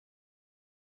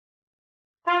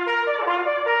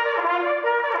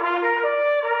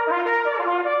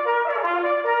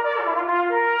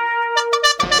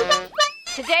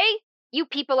You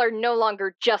people are no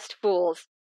longer just fools.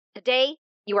 Today,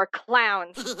 you are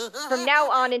clowns. From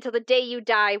now on until the day you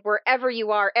die, wherever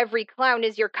you are, every clown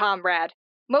is your comrade.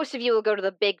 Most of you will go to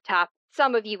the big top.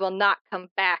 Some of you will not come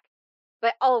back.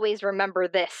 But always remember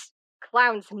this.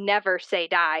 Clowns never say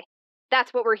die.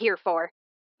 That's what we're here for.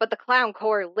 But the Clown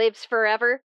Corps lives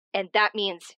forever, and that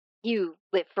means you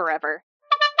live forever.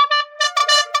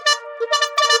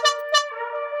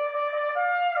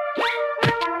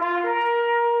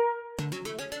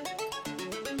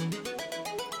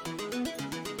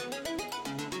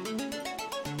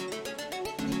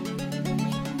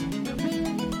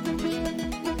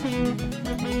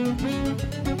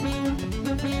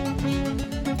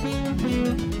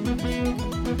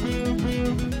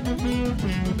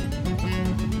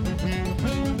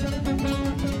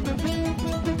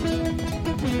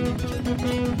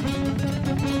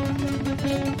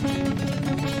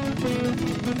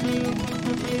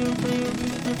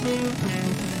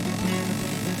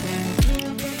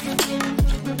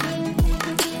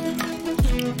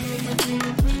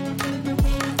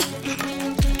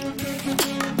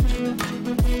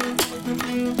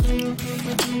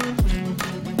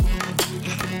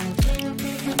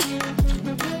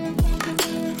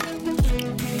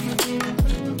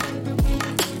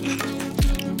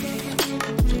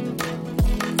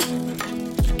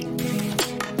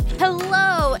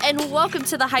 Welcome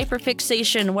to the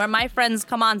Hyperfixation, where my friends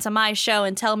come on to my show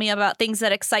and tell me about things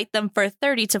that excite them for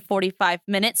 30 to 45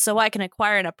 minutes so I can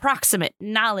acquire an approximate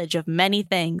knowledge of many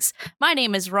things. My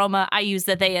name is Roma. I use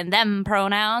the they and them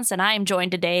pronouns, and I am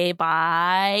joined today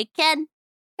by Ken.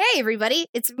 Hey, everybody.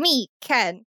 It's me,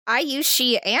 Ken. I use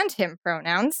she and him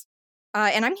pronouns,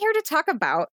 and I'm here to talk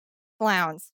about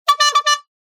clowns.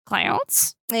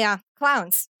 Clowns? Yeah,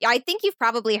 clowns. I think you've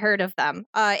probably heard of them.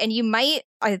 And you might,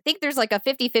 I think there's like a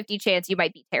 50-50 chance you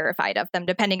might be terrified of them,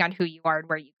 depending on who you are and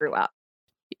where you grew up.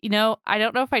 You know, I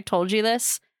don't know if I told you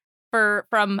this.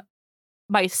 From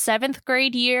my 7th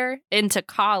grade year into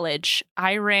college,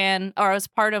 I was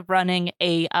part of running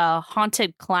a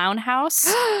haunted clown house.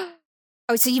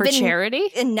 Oh, so you've been charity?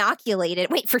 Inoculated.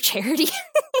 Wait, for charity?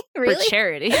 Really? For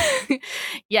charity.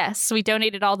 Yes, we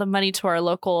donated all the money to our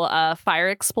local fire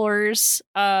explorers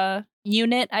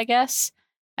unit, I guess.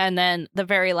 And then the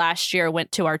very last year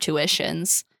went to our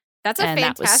tuitions. That's a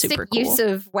fantastic use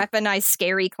of weaponized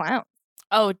scary clowns.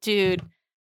 Oh, dude.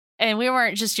 And we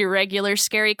weren't just your regular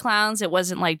scary clowns. It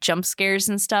wasn't like jump scares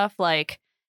and stuff. Like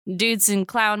dudes in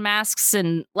clown masks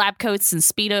and lab coats and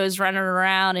Speedos running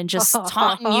around and just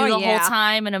taunting you the whole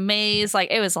time in a maze.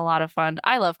 Like, it was a lot of fun.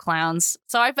 I love clowns.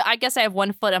 So I guess I have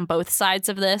one foot on both sides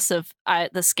of this, of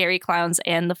the scary clowns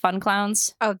and the fun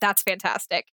clowns. Oh, that's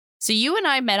fantastic. So you and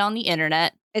I met on the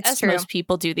internet, as true. Most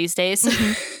people do these days.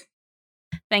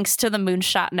 Thanks to the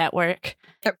Moonshot Network.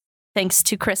 Yep. Thanks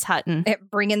to Chris Hutton.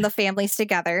 Bringing the families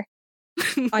together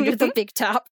under the big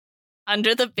top.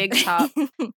 Under the big top.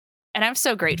 And I'm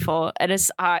so grateful. And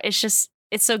it's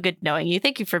so good knowing you.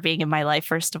 Thank you for being in my life,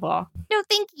 first of all. No,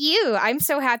 thank you. I'm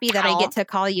so happy that I get to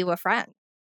call you a friend.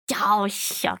 Oh,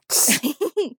 shucks.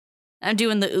 I'm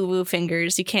doing the uwu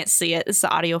fingers. You can't see it. It's the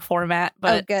audio format.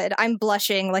 But oh, good. I'm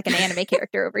blushing like an anime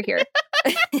character over here.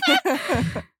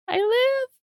 I live.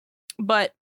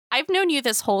 But I've known you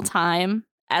this whole time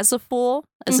as a fool,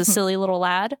 as a silly little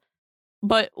lad.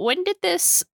 But when did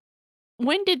this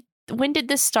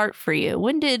start for you?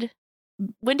 When did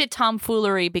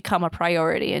tomfoolery become a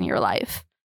priority in your life?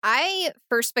 I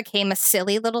first became a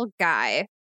silly little guy,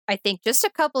 I think just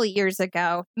a couple of years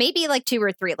ago, maybe like 2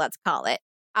 or 3, let's call it.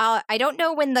 I don't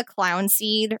know when the clown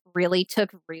seed really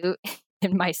took root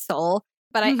in my soul,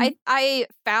 but I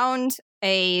found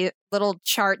a little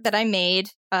chart that I made,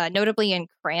 notably in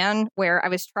crayon, where I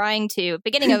was trying to,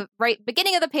 beginning of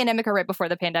the pandemic or right before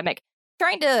the pandemic,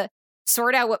 trying to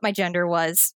sort out what my gender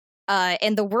was.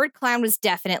 And the word clown was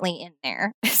definitely in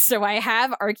there. So I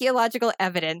have archaeological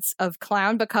evidence of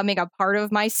clown becoming a part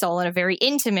of my soul in a very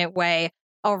intimate way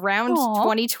around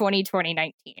 2020,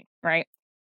 2019, right?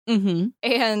 Mm-hmm.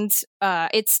 And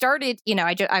it started,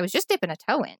 I was just dipping a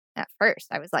toe in at first.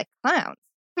 I was like, clowns,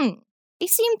 they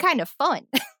seem kind of fun.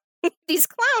 These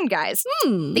clown guys,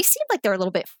 they seem like they're a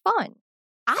little bit fun.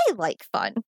 I like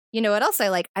fun. You know what else I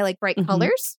like? I like bright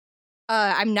colors.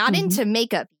 I'm not into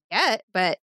makeup yet,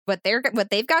 but what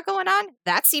they've got going on,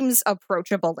 that seems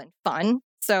approachable and fun.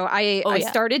 So I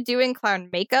started doing clown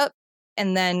makeup,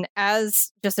 and then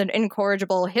as just an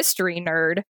incorrigible history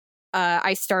nerd,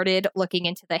 I started looking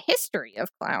into the history of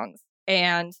clowns,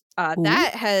 and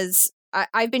that has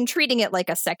I've been treating it like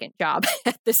a second job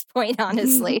at this point.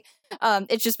 Honestly,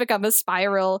 it's just become a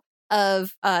spiral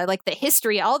of like the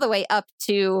history all the way up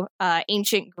to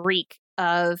ancient Greek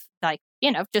of like,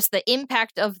 just the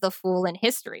impact of the Fool in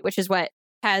history, which is what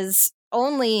has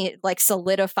only like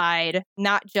solidified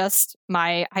not just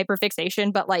my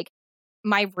hyperfixation, but like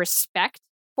my respect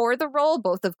for the role,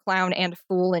 both of clown and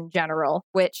fool in general,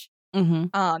 which, the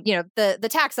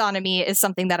taxonomy is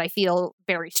something that I feel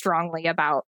very strongly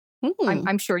about.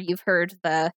 I'm sure you've heard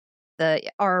the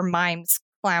our mimes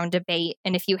clown debate,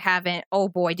 and if you haven't, oh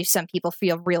boy, do some people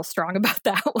feel real strong about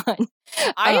that one.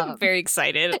 I am very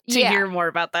excited to hear more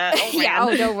about that. Oh, man.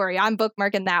 Yeah, don't worry, I'm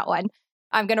bookmarking that one.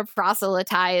 I'm going to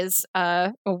proselytize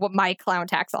my clown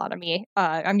taxonomy.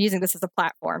 I'm using this as a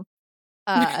platform.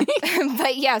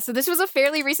 But yeah, so this was a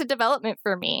fairly recent development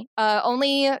for me.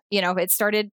 Only, it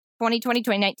started 2020,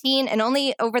 2019, and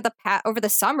only over the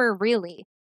summer, really,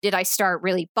 did I start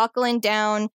really buckling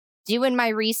down, doing my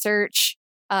research,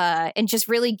 and just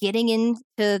really getting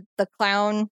into the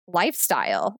clown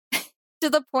lifestyle to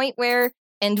the point where,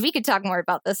 and we could talk more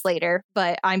about this later,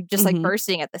 but I'm just like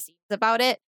bursting at the seams about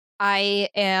it. I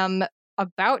am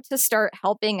about to start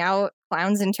helping out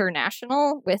Clowns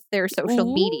International with their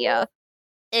social media.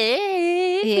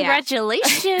 Hey,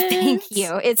 congratulations. Thank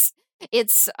you. It's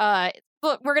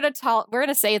we're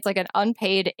gonna say it's like an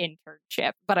unpaid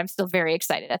internship, but I'm still very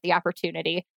excited at the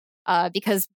opportunity.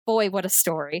 Because boy, what a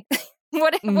story.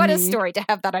 what a story to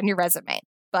have that on your resume.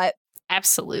 But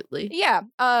absolutely. Yeah.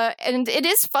 And it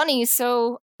is funny,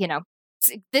 so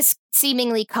this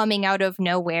seemingly coming out of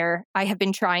nowhere, I have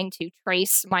been trying to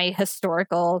trace my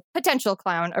historical potential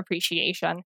clown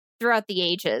appreciation throughout the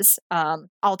ages,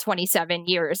 all 27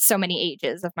 years, so many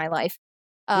ages of my life.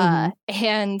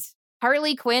 And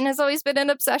Harley Quinn has always been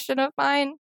an obsession of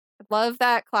mine. I love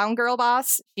that clown girl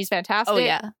boss. She's fantastic. Oh,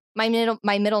 yeah. My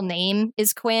middle name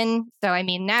is Quinn. So, I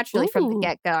mean, naturally from the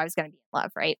get-go, I was going to be in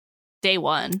love, right? Day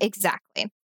one.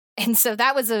 Exactly. And so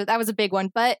that was a big one.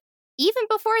 But even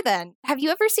before then, have you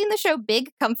ever seen the show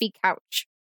Big Comfy Couch?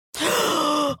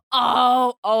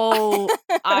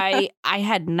 I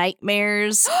had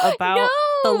nightmares about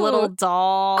the little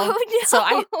doll. Oh no! So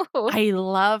I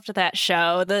loved that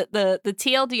show. The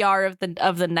TLDR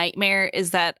of the nightmare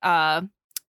is that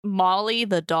Molly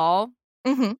the doll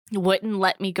wouldn't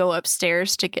let me go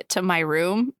upstairs to get to my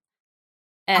room.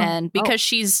 And because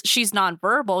she's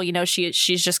nonverbal,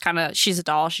 she's just she's a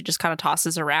doll. She just kind of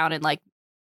tosses around and like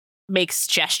makes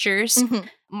gestures.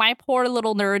 My poor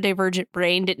little neurodivergent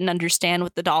brain didn't understand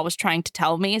what the doll was trying to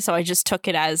tell me, so I just took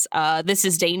it as this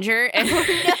is danger, and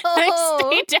I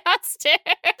stayed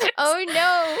downstairs. Oh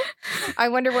no! I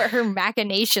wonder what her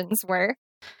machinations were.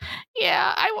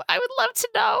 Yeah, I would love to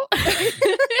know.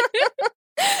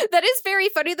 That is very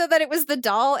funny, though, that it was the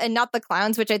doll and not the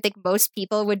clowns, which I think most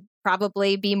people would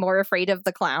probably be more afraid of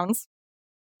the clowns.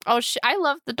 Oh, I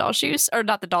love the doll. Or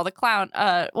not the doll, the clown.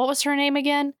 What was her name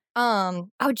again? Oh,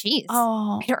 geez.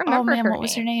 Oh, I don't remember what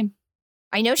was her name?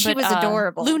 I know she was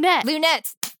adorable.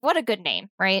 Lunette. What a good name,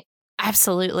 right?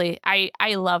 Absolutely.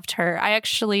 I loved her. I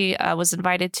actually was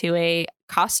invited to a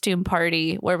costume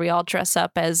party where we all dress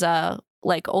up as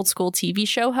like old school TV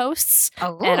show hosts.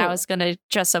 Oh. And I was going to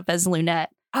dress up as Lunette.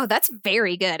 Oh, that's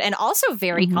very good. And also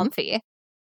very comfy.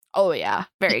 Oh, yeah.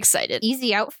 Very excited.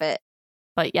 Easy outfit.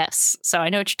 But yes, so I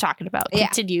know what you're talking about.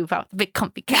 Continue about the Big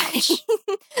Comfy Couch.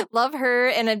 Love her.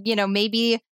 And,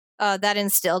 maybe that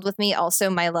instilled with me also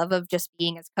my love of just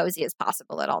being as cozy as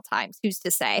possible at all times. Who's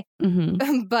to say?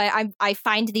 But I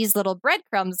find these little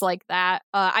breadcrumbs like that.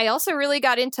 I also really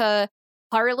got into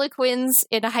Harlequins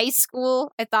in high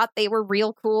school. I thought they were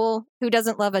real cool. Who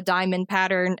doesn't love a diamond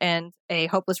pattern and a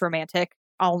hopeless romantic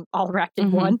all wrapped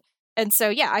in one? And so,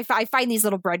 yeah, I find these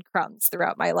little breadcrumbs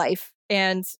throughout my life.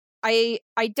 And I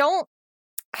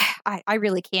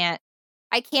really can't.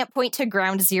 I can't point to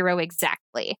ground zero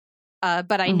exactly.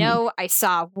 But I know I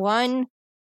saw one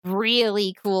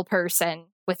really cool person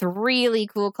with really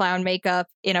cool clown makeup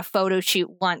in a photo shoot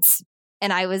once.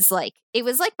 And I was like, it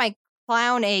was like my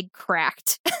clown egg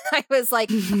cracked. I was like,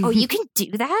 oh, you can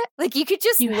do that? Like, you could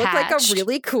just look like a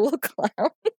really cool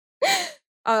clown.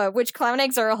 Which clown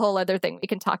eggs are a whole other thing we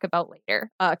can talk about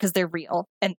later. Because they're real.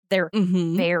 And they're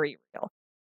very real.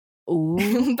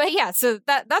 Ooh. But yeah, so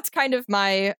that's kind of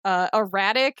my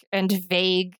erratic and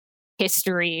vague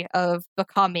history of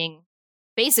becoming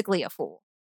basically a fool.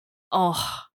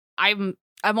 Oh, I'm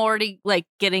already like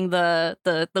getting the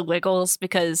wiggles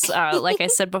because like I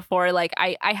said before, like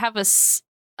I have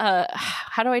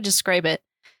how do I describe it?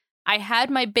 I had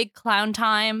my big clown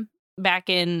time back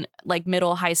in like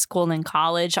middle high school and in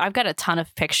college. I've got a ton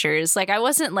of pictures. Like I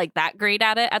wasn't like that great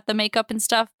at it at the makeup and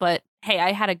stuff, but hey,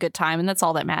 I had a good time and that's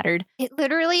all that mattered. It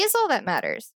literally is all that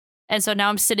matters. And so now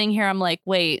I'm sitting here, I'm like,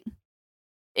 wait,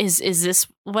 is this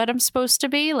what I'm supposed to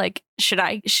be? Like, should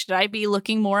I be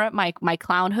looking more at my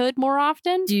clown hood more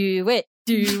often? Do it.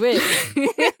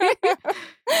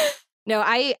 No,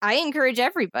 I encourage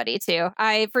everybody to.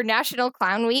 For National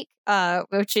Clown Week,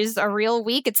 which is a real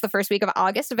week, it's the first week of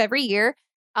August of every year.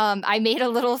 I made a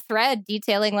little thread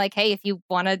detailing like, hey, if you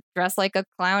want to dress like a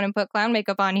clown and put clown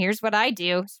makeup on, here's what I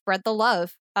do. Spread the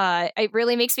love. It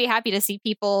really makes me happy to see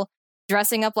people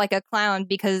dressing up like a clown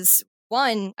because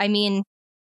one, I mean,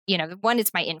 one,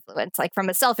 it's my influence. Like from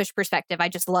a selfish perspective, I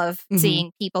just love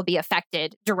seeing people be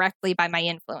affected directly by my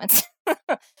influence.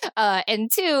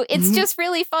 And two, it's just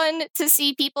really fun to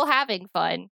see people having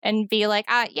fun and be like,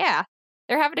 yeah,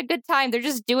 they're having a good time. They're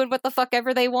just doing what the fuck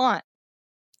ever they want.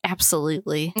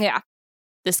 Absolutely. Yeah.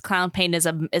 This clown paint is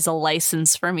a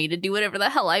license for me to do whatever the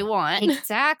hell I want.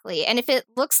 Exactly. And if it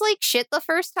looks like shit the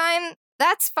first time,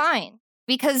 that's fine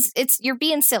because you're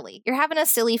being silly. You're having a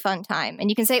silly fun time and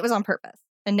you can say it was on purpose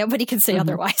and nobody can say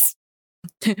otherwise.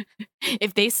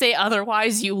 If they say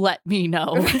otherwise, you let me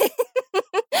know.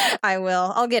 I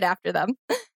will. I'll get after them.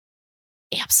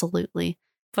 Absolutely.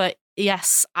 But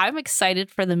yes, I'm excited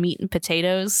for the meat and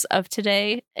potatoes of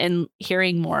today and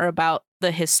hearing more about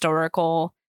the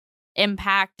historical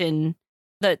impact and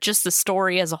the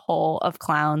story as a whole of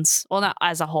clowns. Well, not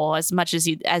as a whole, as much as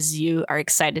you are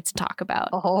excited to talk about.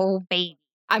 Oh, baby.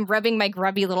 I'm rubbing my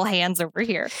grubby little hands over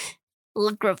here.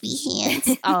 Little grubby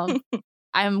hands.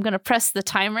 I'm going to press the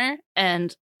timer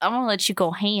and I'm going to let you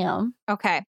go ham.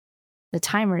 Okay. The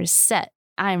timer is set.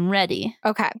 I'm ready.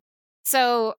 Okay.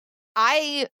 So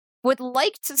I would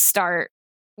like to start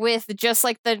with just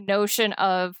like the notion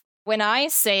of when I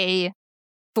say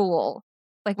fool,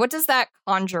 like what does that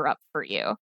conjure up for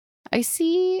you? I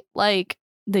see like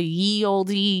the ye olde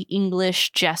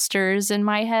English jesters in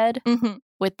my head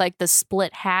with like the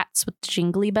split hats with the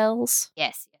jingly bells.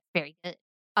 Yes, very good.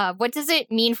 What does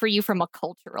it mean for you from a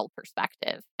cultural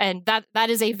perspective? And that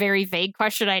is a very vague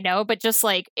question, I know, but just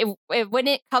like when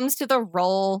it comes to the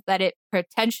role that it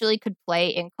potentially could play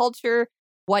in culture,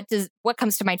 what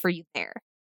comes to mind for you there?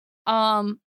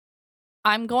 I'm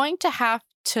going to have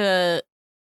to,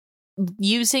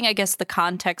 using, I guess, the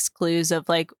context clues of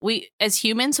like we as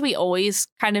humans, we always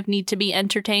kind of need to be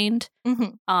entertained.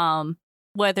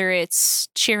 Whether it's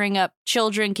cheering up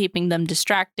children, keeping them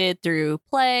distracted through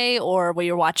play, or where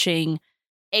you're watching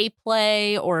a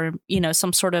play or,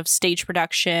 some sort of stage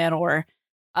production or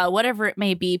whatever it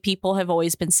may be, people have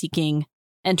always been seeking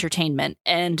entertainment.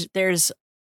 And there's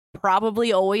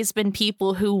probably always been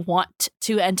people who want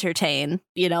to entertain,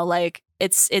 like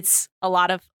it's a lot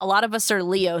of us are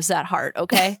Leos at heart.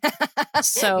 Okay.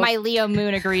 So my Leo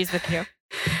moon agrees with you.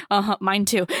 Mine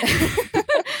too.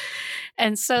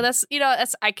 And so that's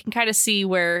I can kind of see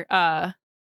where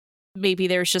maybe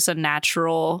there's just a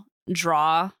natural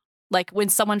draw. Like when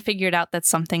someone figured out that's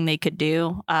something they could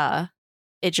do,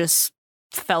 it just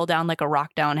fell down like a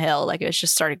rock downhill. Like it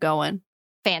just started going.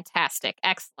 Fantastic.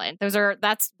 Excellent. Those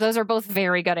are both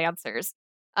very good answers.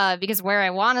 Because where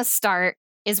I want to start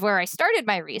is where I started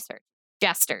my research,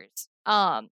 jesters.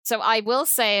 So I will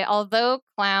say, although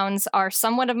clowns are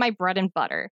somewhat of my bread and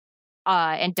butter,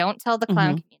 and don't tell the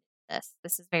clown community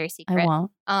this is very secret. I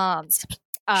won't.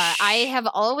 I have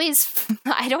always,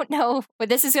 I don't know, but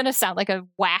this is going to sound like a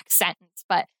whack sentence,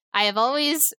 but I have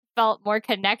always felt more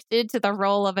connected to the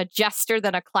role of a jester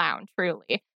than a clown,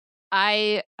 truly.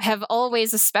 I have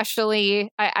always, especially,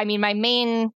 I mean, my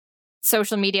main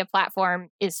social media platform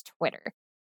is Twitter.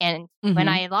 And when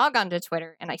I log onto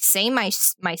Twitter and I say my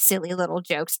silly little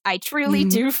jokes, I truly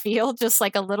do feel just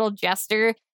like a little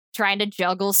jester trying to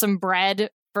juggle some bread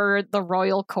for the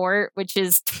royal court, which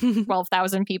is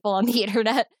 12,000 people on the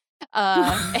internet.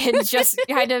 And just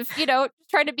kind of,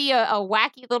 trying to be a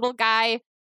wacky little guy.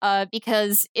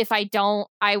 Because if I don't,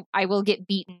 I will get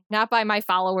beaten, not by my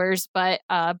followers, but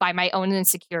by my own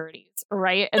insecurities,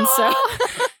 right? And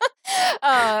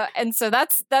so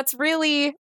that's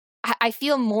really, I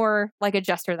feel more like a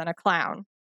jester than a clown.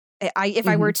 If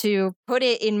I were to put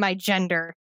it in my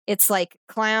gender, it's like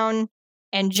clown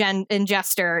and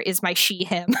jester is my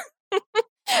she/him,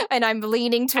 and I'm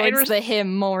leaning towards the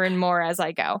him more and more as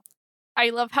I go.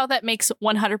 I love how that makes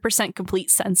 100% complete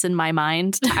sense in my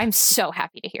mind. I'm so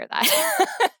happy to hear that.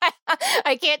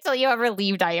 I can't tell you how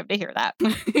relieved I am to hear that.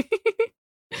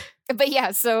 But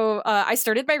yeah, so I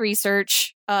started my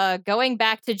research going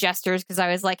back to jesters because I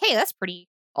was like, hey, that's pretty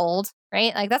old,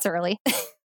 right? Like, that's early.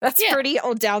 That's pretty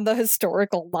old down the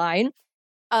historical line.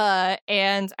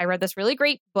 And I read this really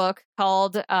great book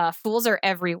called Fools Are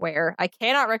Everywhere. I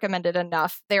cannot recommend it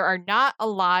enough. There are not a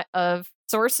lot of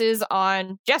sources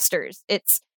on jesters.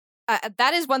 It's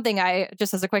that is one thing I,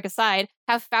 just as a quick aside,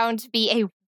 have found to be a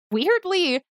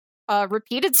weirdly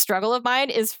repeated struggle of mine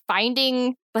is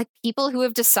finding like people who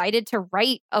have decided to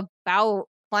write about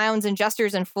clowns and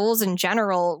jesters and fools in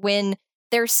general when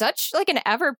they're such like an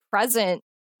ever-present,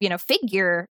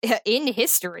 figure in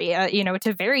history,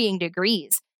 to varying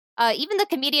degrees. Even the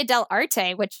Commedia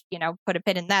dell'arte, which, put a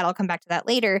pin in that, I'll come back to that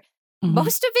later. Mhm.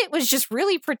 Most of it was just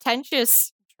really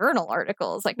pretentious journal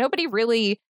articles. Like nobody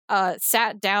really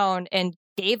sat down and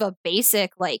gave a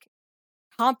basic, like,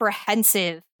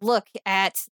 comprehensive look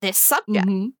at this subject.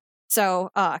 Mhm.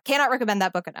 So cannot recommend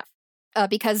that book enough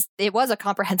because it was a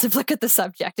comprehensive look at the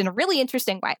subject in a really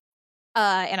interesting way.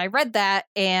 And I read that,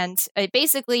 and it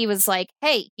basically was like,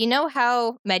 hey, you know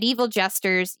how medieval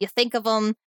jesters, you think of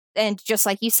them, and just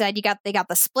like you said, they got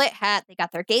the split hat, they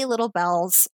got their gay little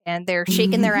bells, and they're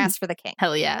shaking their ass for the king.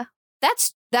 Hell yeah.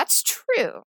 That's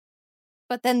true.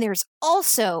 But then there's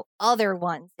also other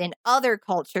ones in other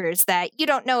cultures that you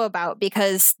don't know about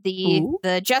because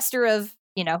the jester of,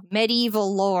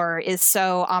 medieval lore is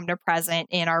so omnipresent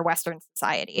in our Western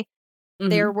society. Mhm.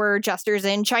 There were jesters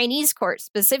in Chinese court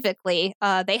specifically.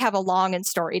 They have a long and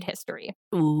storied history.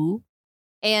 Ooh.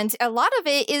 And a lot of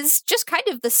it is just kind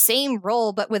of the same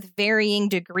role, but with varying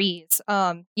degrees.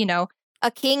 A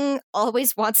king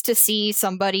always wants to see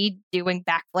somebody doing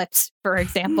backflips, for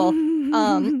example,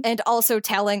 and also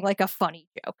telling like a funny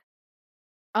joke.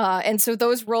 And so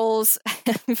those roles,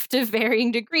 to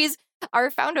varying degrees,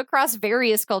 are found across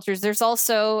various cultures. There's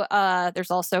also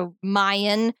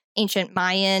ancient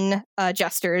Mayan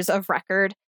jesters of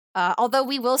record. Although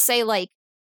we will say, like,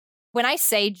 when I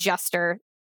say jester,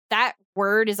 that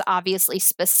word is obviously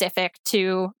specific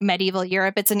to medieval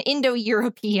Europe. It's an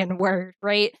Indo-European word,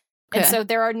 right? And so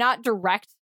there are not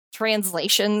direct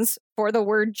translations for the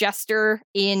word jester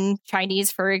in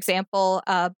Chinese, for example.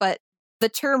 But the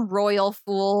term royal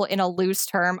fool in a loose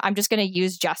term, I'm just going to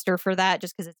use jester for that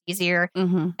just because it's easier.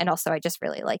 Mhm. And also, I just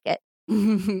really like it.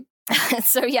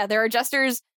 So yeah, there are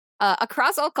jesters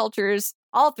across all cultures,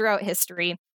 all throughout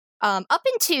history, up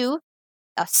into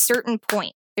a certain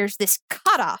point. There's this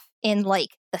cutoff in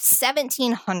like the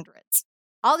 1700s.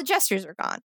 All the jesters are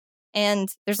gone.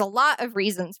 And there's a lot of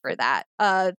reasons for that.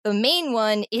 The main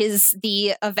one is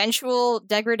the eventual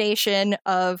degradation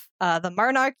of the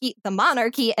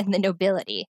monarchy and the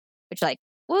nobility, which, like,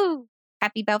 woo,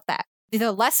 happy about that.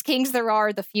 The less kings there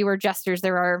are, the fewer jesters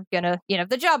there are gonna,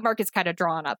 the job market's kind of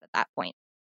drawn up at that point.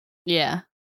 Yeah.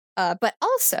 But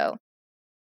also,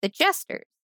 the jesters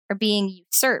are being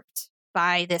usurped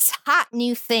by this hot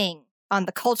new thing on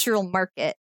the cultural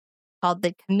market called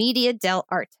the Commedia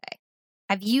dell'arte.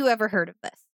 Have you ever heard of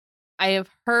this? I have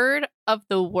heard of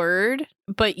the word,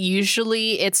 but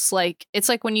usually it's like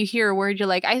when you hear a word, you're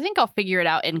like, I think I'll figure it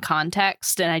out in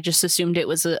context. And I just assumed it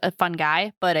was a fun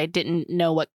guy, but I didn't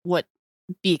know what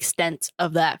the extent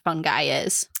of that fun guy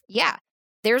is. Yeah,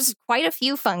 there's quite a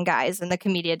few fun guys in the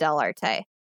Commedia dell'arte,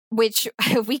 which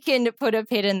we can put a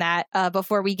pin in that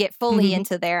before we get fully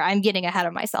into there. I'm getting ahead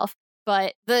of myself.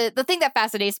 But the thing that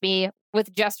fascinates me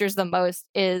with jesters the most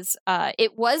is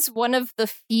it was one of the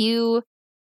few.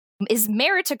 Is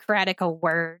meritocratic a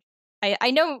word? I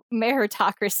know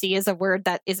meritocracy is a word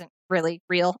that isn't really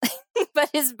real, but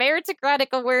is meritocratic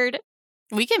a word?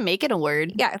 We can make it a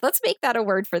word. Yeah, let's make that a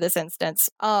word for this instance.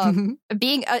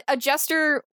 Being a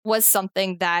jester was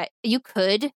something that you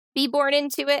could be born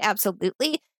into it,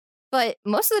 absolutely. But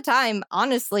most of the time,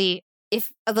 honestly,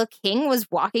 if the king was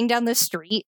walking down the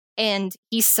street and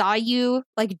he saw you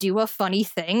like do a funny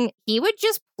thing, he would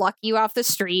just pluck you off the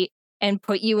street and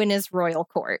put you in his royal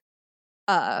court.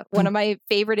 One of my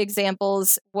favorite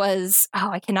examples was,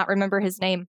 I cannot remember his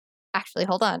name. Actually,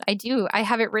 hold on. I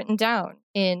have it written down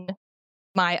in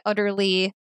my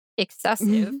utterly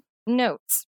excessive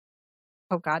notes.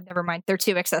 Oh God, never mind. They're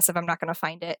too excessive. I'm not going to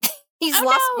find it. He's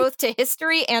lost both to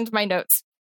history and my notes.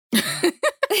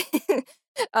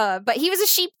 But he was a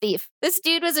sheep thief. This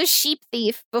dude was a sheep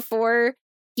thief before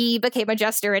he became a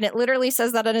jester. And it literally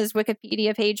says that on his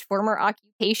Wikipedia page, former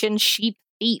occupation, sheep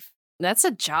thief. That's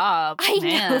a job. I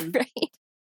know,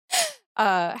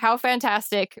 right? How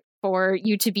fantastic for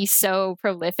you to be so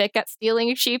prolific at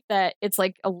stealing sheep that it's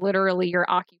like literally your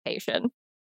occupation.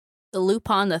 The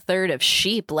Lupin the Third of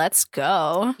sheep. Let's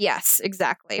go. Yes,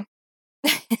 exactly.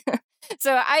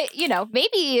 So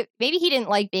maybe he didn't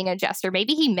like being a jester.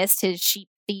 Maybe he missed his sheep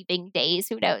thieving days.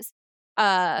 Who knows?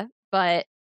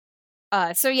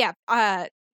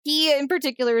 He in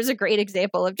particular is a great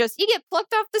example of just you get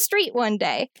plucked off the street one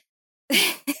day.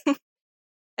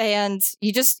 And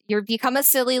you become a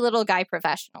silly little guy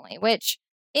professionally, which,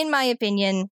 in my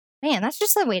opinion, man, that's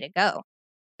just the way to go.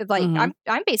 Like,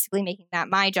 I'm basically making that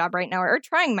my job right now, or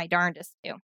trying my darndest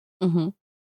to.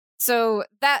 So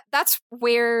that's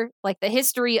where like the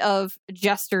history of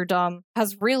jesterdom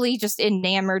has really just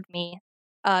enamored me,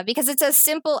 because it's as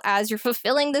simple as you're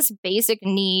fulfilling this basic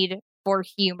need for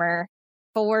humor,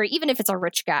 for even if it's a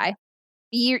rich guy,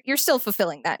 you're still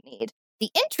fulfilling that need.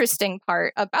 The interesting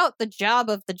part about the job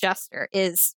of the jester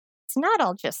is it's not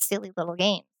all just silly little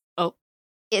games. Oh,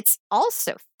 it's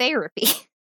also therapy.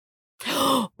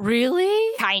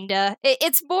 Really? Kinda.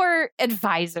 It's more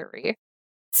advisory.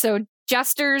 So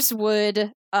jesters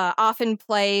would often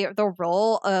play the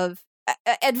role of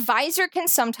advisor. Can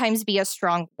sometimes be a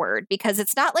strong word because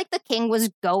it's not like the king was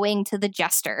going to the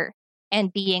jester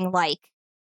and being like,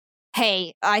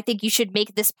 hey, I think you should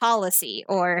make this policy,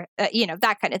 or,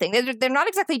 that kind of thing. They're not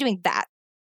exactly doing that.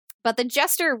 But the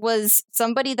jester was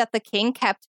somebody that the king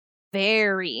kept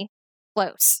very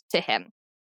close to him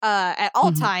at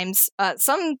all times.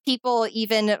 Some people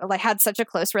even like had such a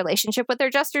close relationship with their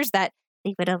jesters that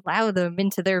they would allow them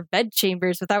into their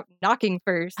bedchambers without knocking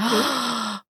first.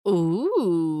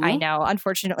 Ooh. I know.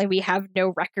 Unfortunately, we have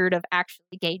no record of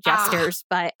actually gay jesters,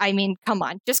 but I mean, come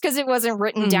on. Just because it wasn't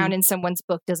written down in someone's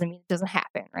book doesn't mean it doesn't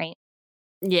happen, right?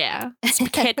 Yeah.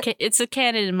 It's a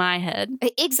canon in my head.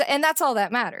 And that's all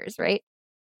that matters, right?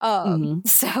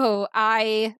 So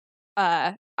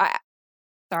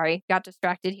sorry, got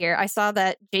distracted here. I saw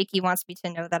that Jakey wants me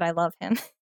to know that I love him.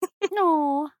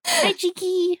 No. Hi,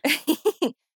 Jakey.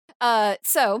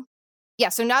 So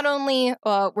not only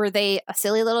were they a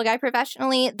silly little guy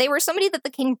professionally, they were somebody that the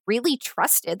king really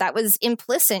trusted. That was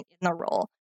implicit in the role.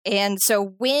 And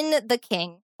so when the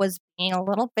king was being a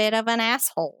little bit of an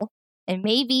asshole, and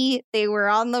maybe they were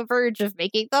on the verge of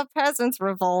making the peasants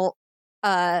revolt,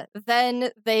 then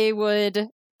they would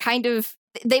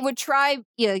try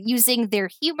using their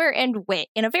humor and wit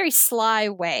in a very sly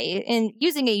way, and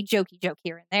using a jokey joke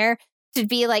here and there to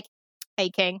be like, hey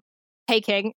king,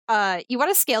 you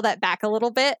want to scale that back a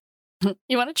little bit?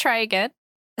 You want to try again?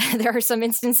 There are some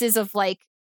instances of like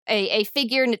a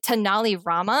figure, Tenali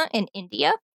Rama in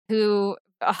India, who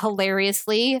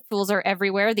hilariously, fools are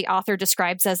everywhere, the author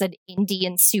describes as an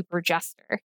Indian super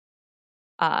jester,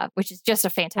 which is just a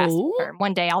fantastic term.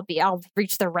 One day I'll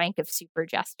reach the rank of super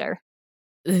jester.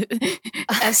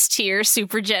 S tier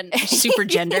super jester.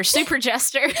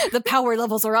 The power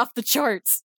levels are off the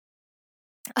charts.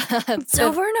 It's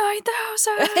over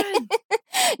 9,000.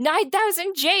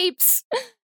 9,000 japes.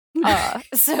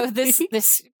 So this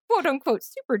quote unquote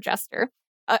super jester,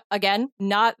 again,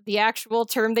 not the actual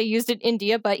term they used in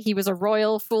India, but he was a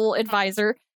royal fool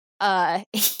advisor.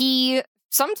 He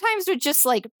sometimes would just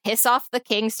like piss off the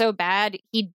king so bad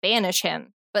he'd banish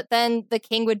him. But then the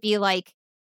king would be like,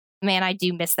 man, I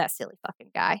do miss that silly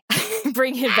fucking guy.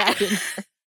 Bring him back in.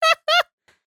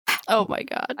 Oh my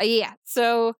god. Yeah.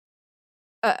 So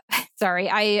sorry,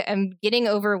 I am getting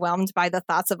overwhelmed by the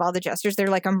thoughts of all the jesters. They're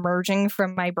like emerging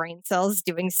from my brain cells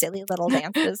doing silly little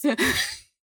dances.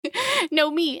 No,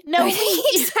 me.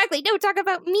 Exactly. No, talk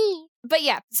about me. But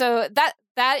yeah, so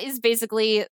that is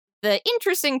basically the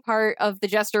interesting part of the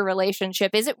jester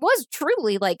relationship. Is it was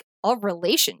truly like a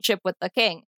relationship with the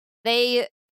king.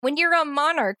 When you're a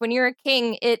monarch, when you're a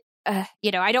king, I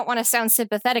don't want to sound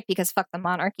sympathetic because fuck the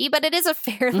monarchy, but it is a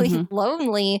fairly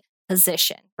lonely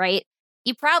position, right?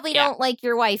 You probably don't like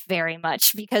your wife very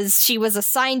much because she was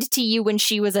assigned to you when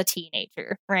she was a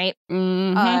teenager, right?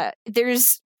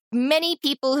 There's many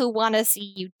people who want to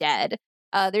see you dead.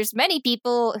 There's many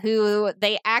people who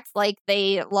they act like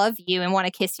they love you and want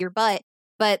to kiss your butt,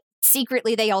 but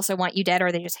secretly they also want you dead,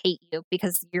 or they just hate you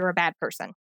because you're a bad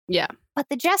person. Yeah. But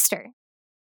the jester,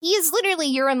 he is literally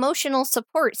your emotional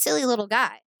support, silly little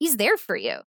guy. He's there for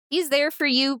you. He's there for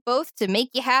you both to make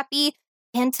you happy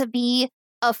and to be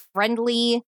a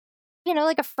friendly,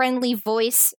 like a friendly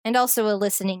voice and also a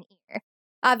listening ear.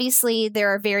 Obviously, there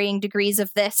are varying degrees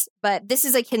of this, but this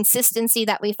is a consistency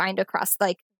that we find across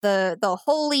like the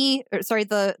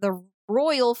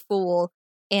royal fool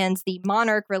and the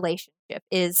monarch relationship.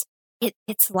 It's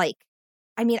like,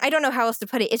 I mean, I don't know how else to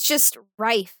put it. It's just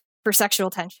rife for sexual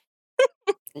tension.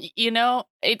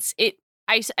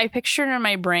 I picture it in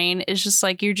my brain. It's just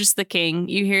like, you're just the king.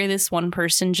 You hear this one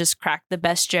person just crack the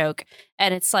best joke,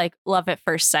 and it's like love at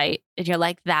first sight. And you're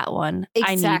like, that one.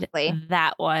 Exactly. I need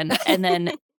that one. And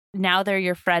then now they're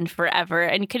your friend forever.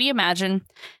 And can you imagine,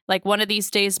 like, one of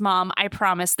these days, Mom, I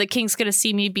promise the king's going to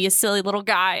see me be a silly little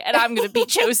guy and I'm going to be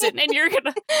chosen, and you're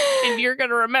going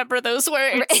to remember those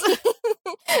words.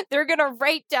 They're going to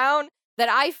write down that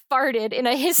I farted in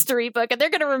a history book, and they're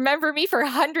going to remember me for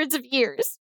hundreds of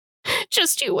years.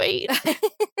 Just you wait.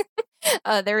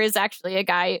 There is actually a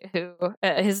guy who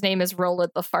his name is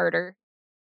Roland the Farter.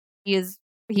 He is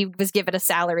he was given a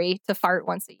salary to fart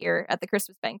once a year at the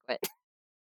Christmas banquet.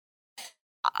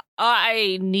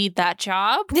 I need that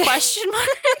job? Question mark.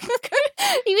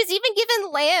 He was even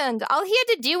given land. All he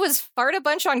had to do was fart a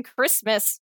bunch on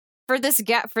Christmas for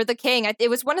the king. It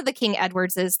was one of the King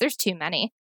Edwardses. There's too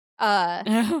many.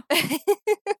 But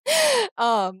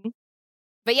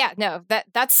yeah, no,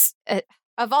 that's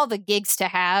of all the gigs to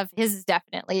have, his is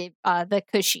definitely the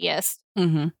cushiest.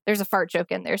 Mm-hmm. There's a fart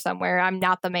joke in there somewhere. I'm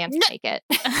not the man to make it.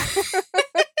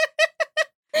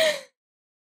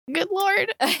 Good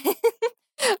Lord.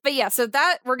 But yeah, so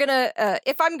that we're gonna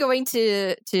if I'm going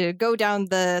to go down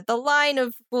the line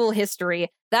of full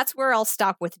history, that's where I'll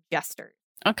stop with jesters.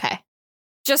 Okay.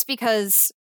 Just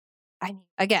because, I mean,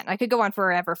 again, I could go on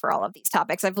forever for all of these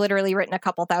topics. I've literally written a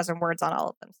couple thousand words on all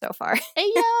of them so far. Hey,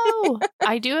 yo!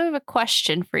 I do have a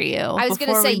question for you. I was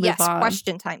going to say, yes,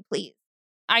 question time, please.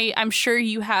 I'm sure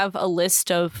you have a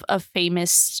list of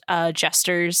famous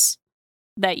jesters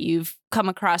that you've come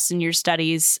across in your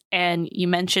studies, and you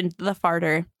mentioned the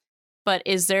farter. But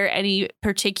is there any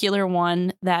particular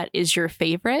one that is your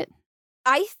favorite?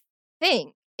 I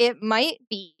think it might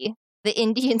be the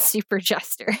Indian super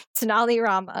jester, Tenali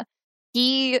Rama.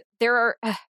 And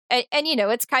you know,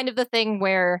 it's kind of the thing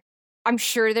where I'm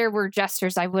sure there were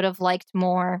jesters I would have liked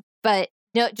more, but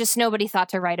no, just nobody thought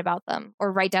to write about them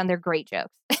or write down their great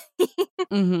jokes.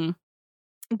 Mm-hmm.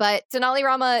 But Tenali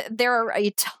Rama, there are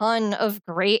a ton of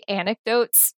great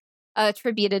anecdotes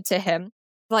attributed to him.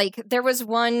 Like, there was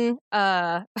one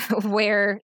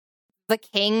where the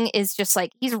king is just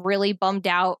like, he's really bummed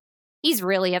out. He's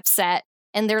really upset.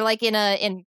 And they're like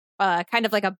in kind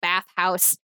of like a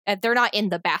bathhouse. They're not in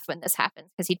the bath when this happens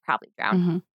because he'd probably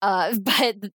drown. Mm-hmm.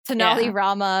 But Tenali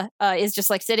Rama is just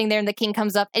like sitting there, and the king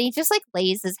comes up and he just like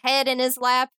lays his head in his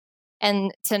lap.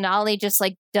 And Tenali just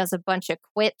like does a bunch of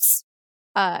quips.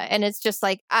 And it's just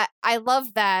like, I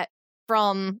love that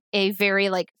from a very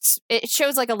like, it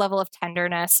shows like a level of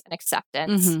tenderness and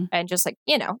acceptance, mm-hmm. and just like,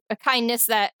 you know, a kindness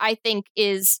that I think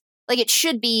is like, it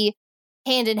should be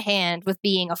hand in hand with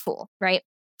being a fool, right?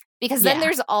 Because then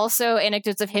there's also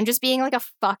anecdotes of him just being like a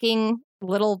fucking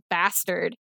little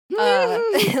bastard.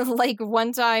 Like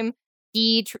one time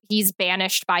he's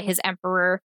banished by his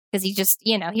emperor because he just,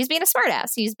 you know, he's being a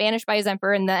smartass. He's banished by his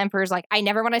emperor, and the emperor's like, I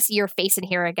never want to see your face in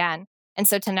here again. And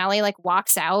so Tenali like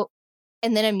walks out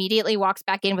and then immediately walks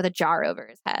back in with a jar over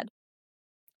his head.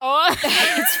 Oh,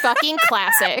 it's fucking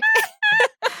classic.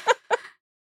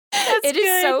 It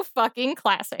is so fucking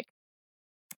classic.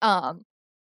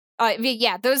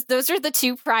 Yeah, those are the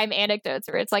two prime anecdotes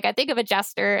where it's like, I think of a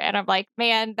jester and I'm like,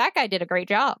 man, that guy did a great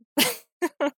job.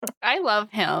 I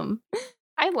love him.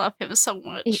 I love him so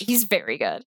much. He's very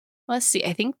good. Let's see.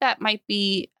 I think that might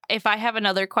be, if I have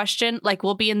another question, like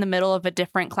we'll be in the middle of a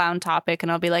different clown topic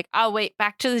and I'll be like, oh, wait,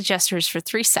 back to the jesters for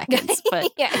 3 seconds.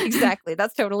 But yeah, exactly.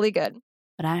 That's totally good.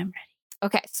 But I'm ready.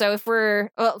 Okay, so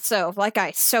so like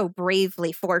I so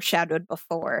bravely foreshadowed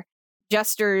before,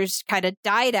 jesters kind of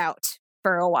died out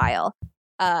for a while.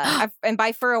 And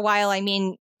by for a while, I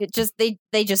mean,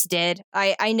 they just did.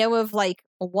 I know of like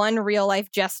one real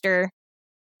life jester.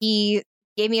 He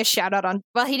gave me a shout out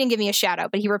he didn't give me a shout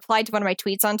out, but he replied to one of my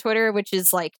tweets on Twitter, which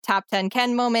is like top 10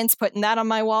 Ken moments, putting that on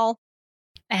my wall.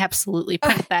 I absolutely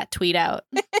put that tweet out.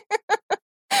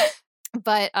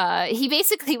 But he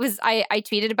basically was, I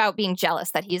tweeted about being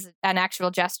jealous that he's an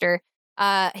actual jester.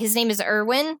 His name is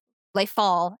Erwin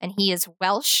Leifall, and he is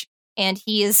Welsh, and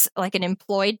he is like an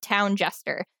employed town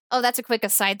jester. Oh, that's a quick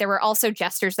aside. There were also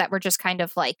jesters that were just kind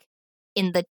of like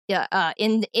in the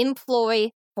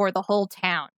employ for the whole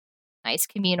town. Nice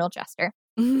communal jester.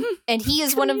 And he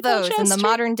is one of those in the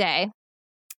modern day.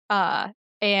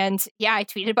 And yeah, I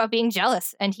tweeted about being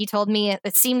jealous, and he told me,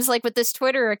 it seems like with this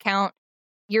Twitter account,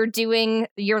 you're living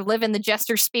the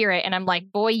jester spirit. And I'm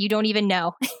like, boy, you don't even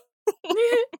know.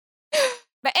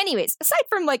 But anyways, aside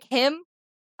from like him,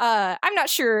 I'm not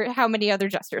sure how many other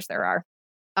jesters there are.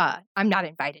 I'm not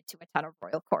invited to a ton of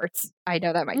royal courts. I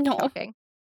know that might be shocking.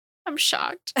 I'm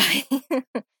shocked.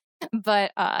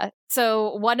 But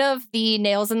so one of the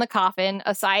nails in the coffin,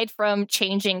 aside from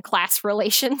changing class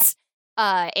relations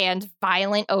and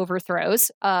violent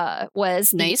overthrows,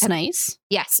 was nice.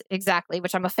 Yes, exactly,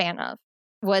 which I'm a fan of,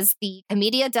 was the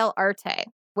Commedia dell'arte,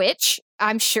 which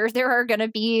I'm sure there are going to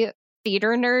be theater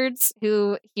nerds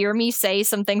who hear me say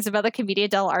some things about the Commedia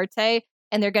dell'arte,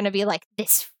 and they're going to be like,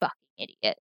 this fucking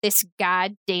idiot, this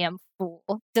goddamn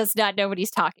fool does not know what he's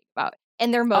talking about.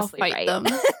 And they're mostly right. Them.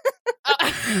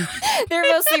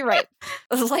 They're mostly right.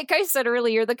 Like I said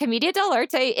earlier, the Commedia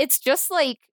dell'arte, it's just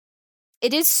like,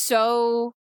 it is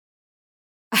so...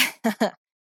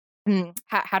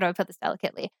 how do I put this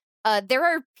delicately? there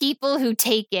are people who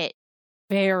take it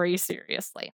very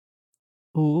seriously.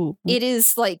 Ooh. It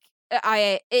is like,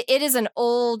 it is an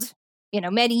old,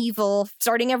 medieval,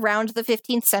 starting around the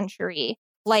 15th century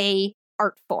play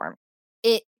art form.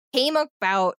 It came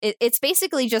about, it's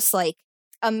basically just like,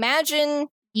 imagine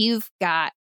you've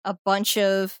got a bunch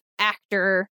of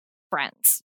actor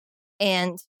friends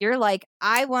and you're like,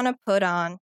 I want to put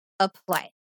on a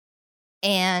play.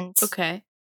 And okay,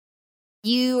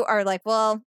 you are like,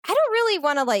 well, I don't really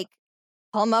want to like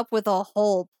come up with a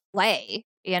whole play,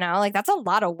 like that's a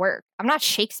lot of work. I'm not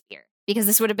Shakespeare, because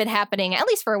this would have been happening at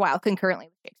least for a while concurrently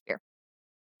with Shakespeare.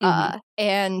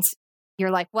 And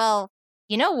you're like, well,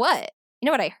 you know what? You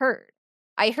know what I heard?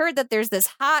 I heard that there's this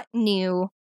hot new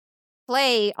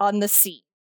play on the sea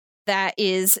that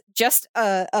is just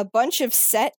a bunch of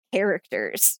set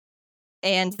characters,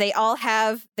 and they all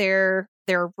have their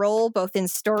role both in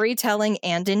storytelling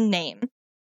and in name.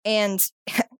 And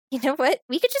you know what?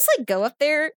 We could just like go up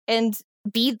there and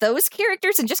be those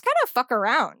characters and just kind of fuck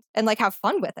around and like have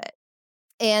fun with it.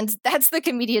 And that's the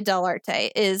Commedia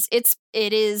dell'arte.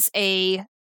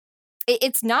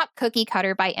 It's not cookie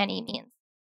cutter by any means,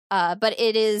 but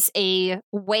it is a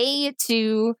way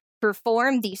to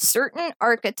perform these certain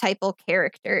archetypal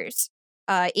characters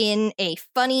in a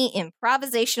funny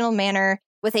improvisational manner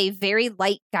with a very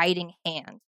light guiding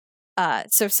hand.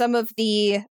 So some of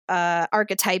the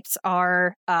archetypes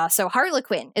are, so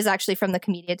Harlequin is actually from the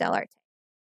Commedia dell'arte.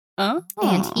 Oh.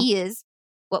 And he is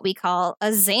what we call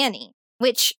a zany,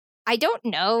 which I don't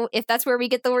know if that's where we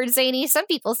get the word zany. Some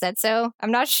people said so.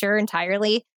 I'm not sure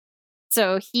entirely.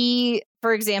 So he,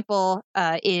 for example,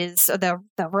 is the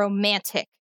romantic,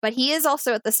 but he is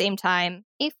also at the same time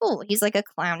a fool. He's like a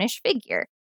clownish figure.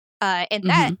 And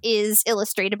that is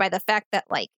illustrated by the fact that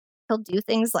like he'll do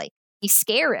things like you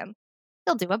scare him,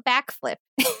 he'll do a backflip.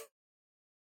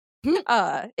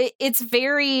 It's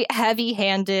very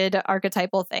heavy-handed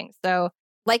archetypal thing. So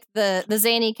like the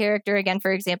zany character, again,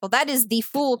 for example, that is the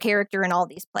fool character in all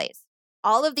these plays.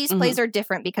 All of these plays are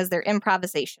different because they're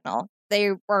improvisational.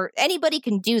 Anybody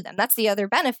can do them. That's the other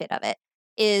benefit of it,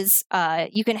 is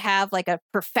you can have like a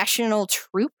professional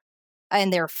troupe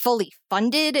and they're fully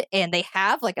funded and they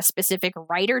have like a specific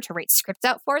writer to write scripts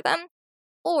out for them.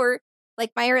 Or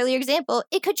like my earlier example,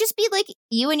 it could just be like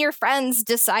you and your friends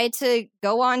decide to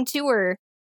go on tour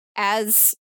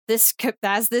as this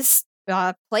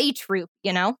play troupe,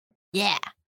 Yeah.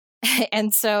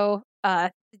 And so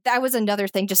that was another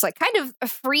thing, just like kind of a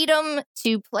freedom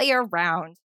to play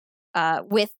around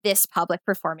with this public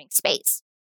performing space.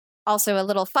 Also, a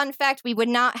little fun fact, we would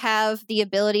not have the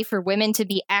ability for women to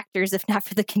be actors if not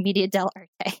for the Commedia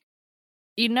dell'arte.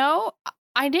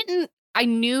 I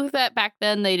knew that back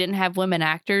then they didn't have women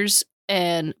actors,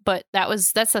 but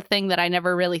that's the thing that I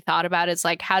never really thought about. Is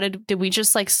like, how did we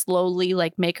just like slowly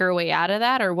like make our way out of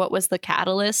that, or what was the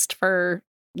catalyst for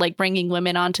like bringing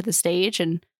women onto the stage?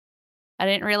 And I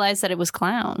didn't realize that it was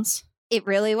clowns. It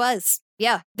really was.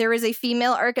 Yeah, there is a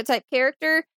female archetype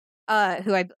character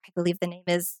who I believe the name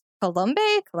is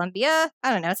Columbia.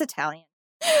 I don't know. It's Italian.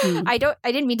 I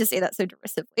didn't mean to say that so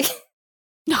derisively.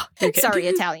 No, sorry,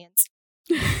 Italians.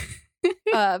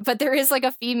 But there is like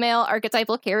a female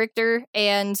archetypal character,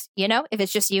 and if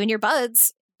it's just you and your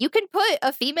buds, you can put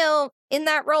a female in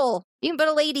that role. You can put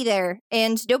a lady there,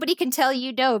 and nobody can tell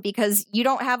you no because you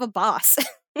don't have a boss.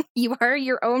 You are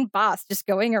your own boss, just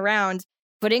going around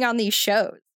putting on these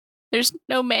shows. There's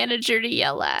no manager to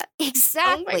yell at.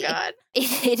 Exactly. Oh my God.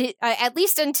 At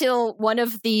least until one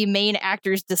of the main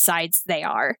actors decides they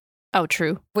are. Oh,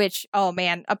 true. Which, oh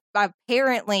man,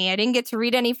 apparently, I didn't get to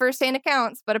read any firsthand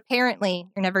accounts, but apparently,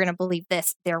 you're never going to believe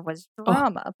this. There was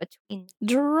drama between them.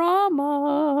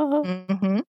 Drama.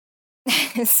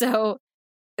 So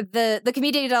the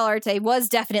Commedia dell'arte was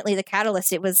definitely the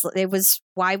catalyst. It was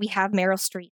why we have Meryl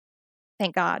Streep.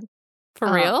 Thank God. For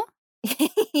real?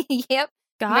 Yep.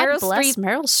 God bless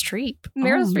Meryl Streep.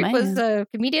 Meryl Streep was a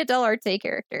Commedia dell'arte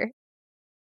character.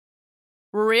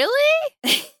 Really?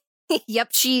 Yep,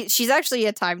 she's actually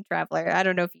a time traveler. I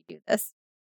don't know if you knew this.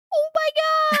 Oh my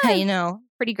God! I know,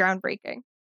 pretty groundbreaking.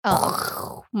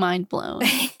 Mind blown.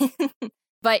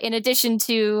 But in addition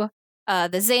to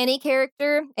the zany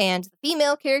character and the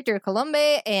female character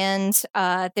Colombe, and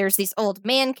there's these old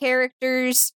man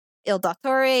characters, Il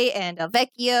Dottore and El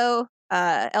Vecchio.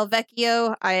 El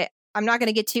Vecchio, I'm not going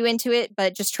to get too into it,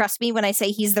 but just trust me when I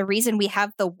say he's the reason we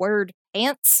have the word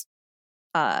pants.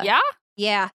 Yeah?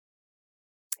 Yeah.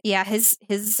 Yeah, his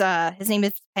name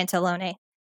is Pantalone.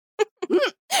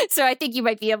 So I think you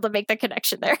might be able to make the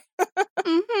connection there.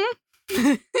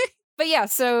 But yeah,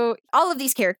 so all of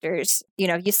these characters,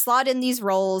 you slot in these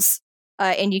roles.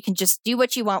 and you can just do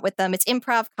what you want with them. It's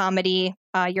improv comedy.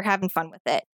 You're having fun with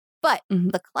it. But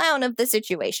the clown of the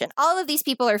situation, all of these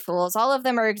people are fools. All of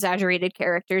them are exaggerated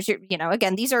characters.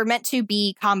 Again, these are meant to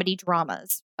be comedy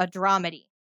dramas. A dramedy.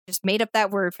 Just made up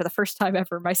that word for the first time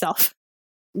ever myself.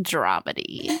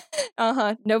 Dramedy.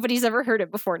 Nobody's ever heard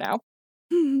it before now.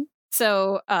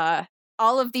 So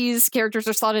all of these characters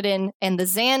are slotted in, and the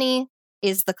Zanny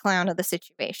is the clown of the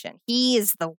situation. He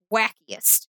is the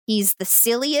wackiest. He's the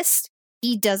silliest.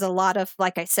 He does a lot of,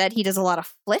 like I said, he does a lot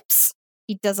of flips.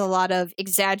 He does a lot of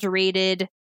exaggerated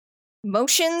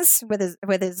motions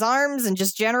with his arms and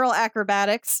just general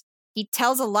acrobatics. He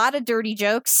tells a lot of dirty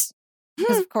jokes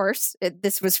because, of course,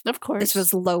 this was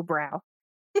lowbrow.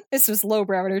 This was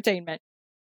lowbrow entertainment.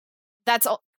 That's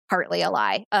partly a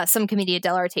lie. Some Commedia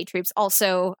dell'arte troops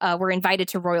also were invited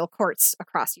to royal courts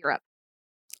across Europe.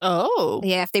 Oh.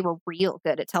 Yeah, if they were real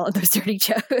good at telling those dirty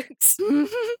jokes.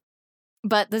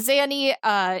 But the Zanny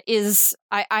is,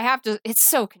 I have to, it's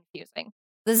so confusing.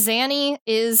 The Zanny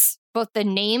is both the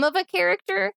name of a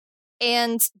character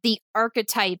and the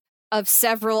archetype of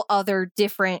several other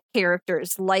different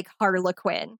characters, like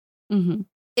Harlequin.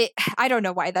 I don't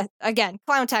know why that, again,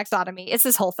 clown taxonomy, it's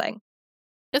this whole thing.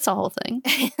 It's a whole thing.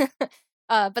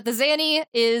 But the Zanny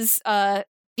is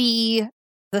the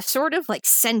sort of like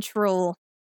central,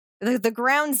 the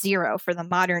ground zero for the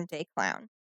modern day clown.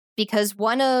 Because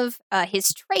one of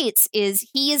his traits is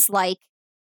he is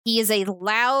a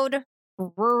loud,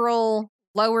 rural,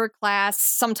 lower class,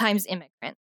 sometimes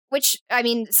immigrant. Which, I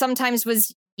mean, sometimes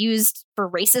was used for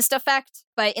racist effect.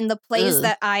 But in the plays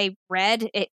that I read,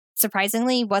 it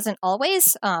surprisingly wasn't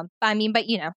always. But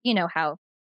you know how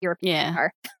Europeans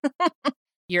are.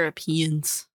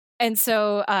 Europeans. And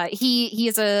so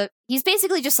he's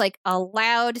basically just like a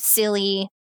loud, silly,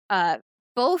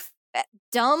 both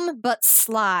dumb but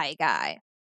sly guy.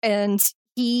 And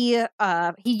he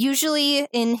usually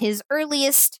in his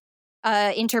earliest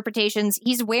interpretations,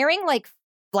 he's wearing like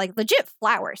legit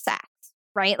flour sacks,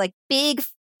 right? Like big,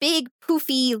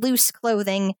 poofy, loose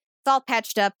clothing. It's all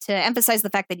patched up to emphasize the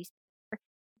fact that he's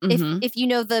if you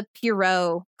know the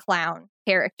Pierrot clown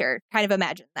character, kind of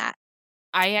imagine that.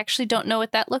 I actually don't know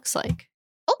what that looks like.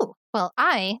 Oh, well,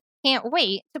 I can't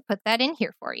wait to put that in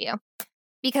here for you.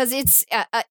 Because it's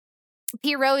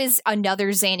Pierrot is another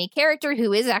Zanny character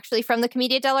who is actually from the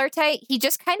Commedia dell'arte. He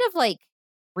just kind of like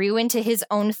grew into his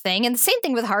own thing. And the same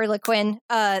thing with Harlequin.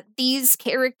 These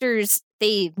characters,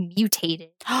 they mutated,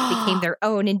 became their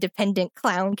own independent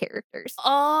clown characters.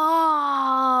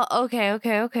 Oh, okay.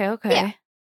 Yeah.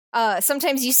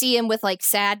 Sometimes you see him with like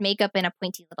sad makeup and a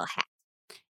pointy little hat.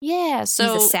 Yeah,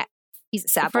 so he's a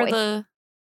sad boy.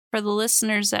 For the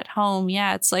listeners at home,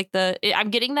 yeah, it's like I'm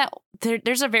getting that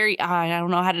there's a very I don't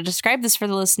know how to describe this for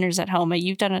the listeners at home.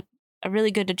 You've done a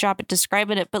really good job at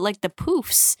describing it, but like the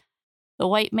poofs, the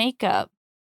white makeup,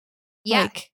 yeah,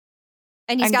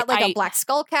 and he's got like a black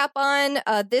skull cap on.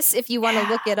 This, if you want to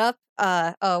look it up,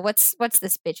 what's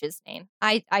this bitch's name?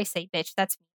 I say bitch.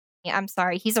 That's me. I'm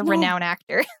sorry. He's a renowned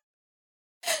actor.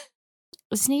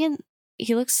 Wasn't he in?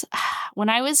 He looks. When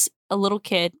I was a little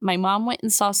kid, my mom went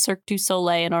and saw Cirque du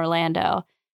Soleil in Orlando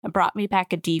and brought me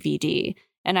back a DVD.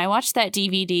 And I watched that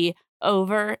DVD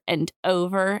over and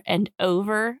over and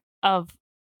over of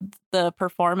the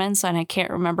performance. And I can't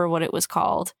remember what it was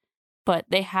called, but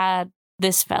they had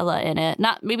this fella in it.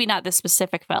 Maybe not this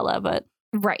specific fella, but.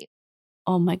 Right.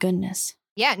 Oh, my goodness.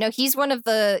 Yeah, no, he's one of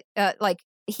the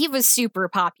he was super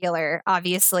popular,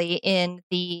 obviously, in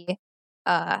the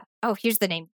here's the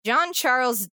name.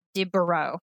 Jean-Charles de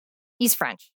Barreau. He's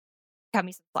French. Got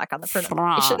me some slack on the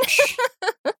pronunciation.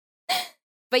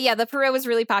 But yeah, the Pierrot was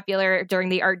really popular during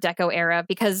the Art Deco era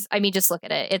because, I mean, just look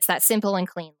at it. It's that simple and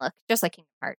clean look, just like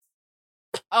Kingdom Hearts.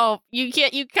 Oh, you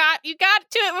got to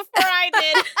it before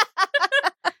I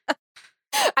did.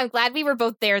 I'm glad we were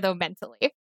both there, though,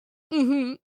 mentally.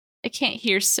 Mm-hmm. I can't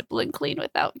hear simple and clean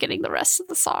without getting the rest of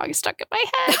the song stuck in my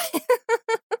head.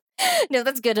 No,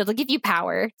 that's good. It'll give you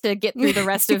power to get through the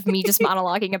rest of me just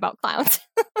monologuing about clowns.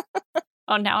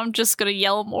 Oh, now I'm just going to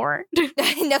yell more.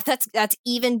 No, that's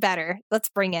even better. Let's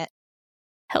bring it.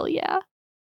 Hell yeah.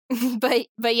 But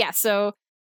yeah, so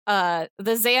the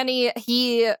Zanny,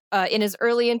 he in his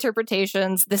early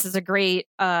interpretations, this is a great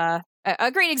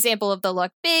example of the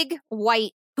look. Big,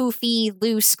 white, poofy,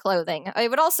 loose clothing. It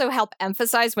would also help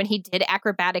emphasize when he did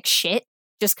acrobatic shit,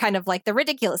 just kind of like the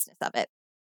ridiculousness of it.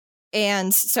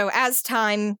 And so as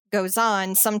time goes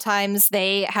on, sometimes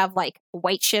they have like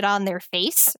white shit on their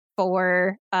face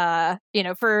for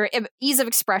ease of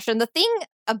expression. The thing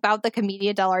about the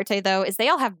Commedia dell'arte, though, is they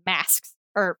all have masks,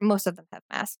 or most of them have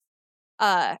masks.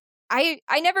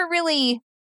 I never really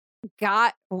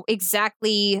got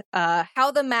exactly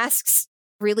how the masks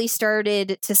really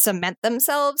started to cement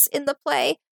themselves in the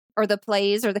play, or the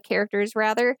plays, or the characters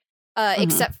rather,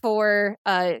 except for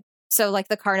so like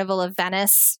the Carnival of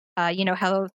Venice. You know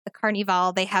how the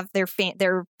Carnival, they have their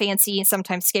fancy,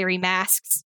 sometimes scary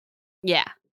masks. Yeah.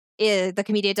 The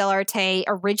Commedia dell'arte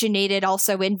originated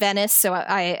also in Venice, so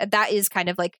that is kind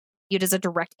of like viewed as a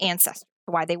direct ancestor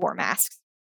to why they wore masks.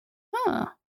 Huh.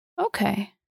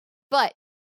 Okay. But,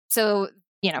 so,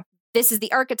 you know, this is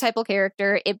the archetypal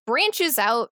character. It branches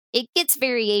out. It gets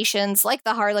variations like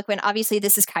the Harlequin. Obviously,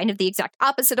 this is kind of the exact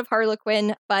opposite of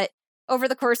Harlequin, but over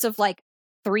the course of like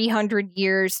 300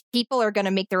 years, people are going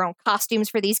to make their own costumes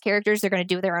for these characters. They're going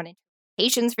to do their own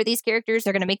interpretations for these characters.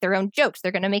 They're going to make their own jokes.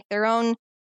 They're going to make their own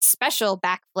special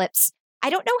backflips. I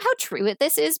don't know how true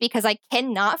this is because I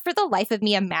cannot for the life of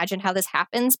me imagine how this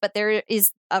happens, but there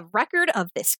is a record of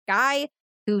this guy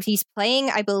who he's playing,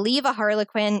 I believe, a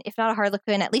Harlequin, if not a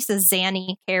Harlequin, at least a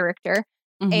Zanny character.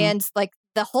 And like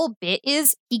the whole bit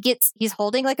is he's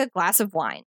holding like a glass of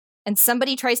wine and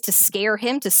somebody tries to scare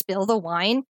him to spill the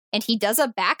wine and he does a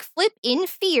backflip in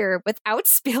fear without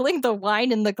spilling the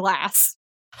wine in the glass.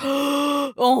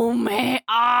 Oh man.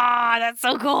 That's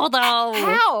so cool though.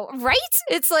 How? Right?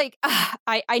 It's like,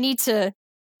 I need to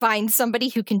find somebody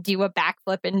who can do a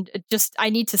backflip and I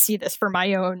need to see this for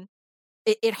my own.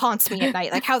 It haunts me at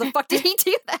night. Like, how the fuck did he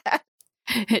do that?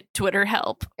 Twitter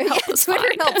help.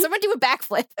 Twitter help. Someone do a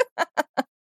backflip.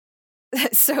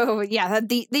 So, yeah,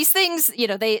 these things, you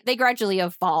know, they gradually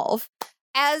evolve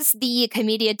as the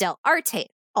Commedia dell'arte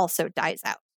also dies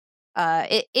out.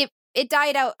 It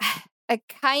died out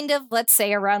kind of, let's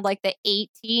say, around like the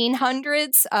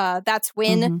 1800s. That's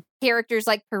when characters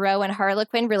like Perrault and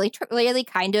Harlequin really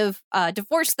kind of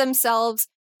divorced themselves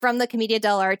from the Commedia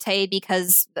dell'arte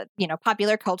because, you know,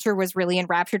 popular culture was really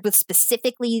enraptured with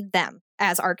specifically them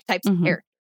as archetypes of characters.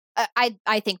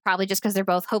 I think probably just because they're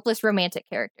both hopeless romantic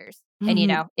characters. And, you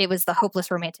know, it was the hopeless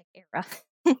romantic era.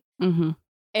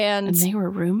 And they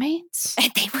were roommates?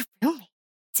 And they were roommates.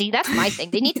 See, that's my thing.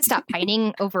 They need to stop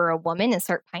pining over a woman and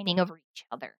start pining over each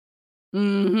other. I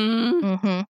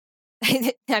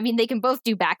mean, they can both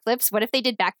do backflips. What if they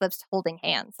did backflips holding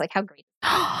hands? Like, how great.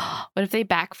 What if they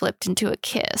backflipped into a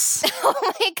kiss?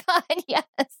 Oh my god, yes.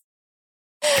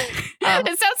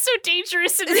 It sounds so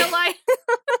dangerous in real life.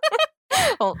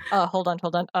 Hold on.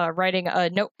 Writing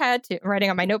on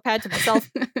my notepad to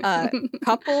myself.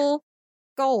 Couple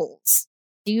goals.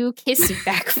 Do kissy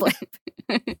backflip.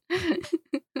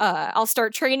 I'll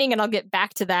start training and I'll get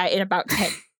back to that in about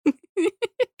 10.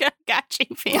 Gotcha,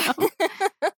 fam.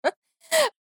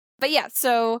 But yeah,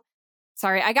 so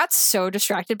sorry, I got so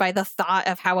distracted by the thought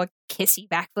of how a kissy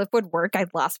backflip would work. I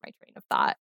lost my train of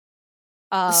thought.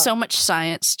 So much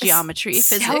science, geometry,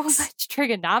 physics. So much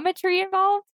trigonometry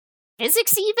involved.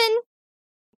 Physics even?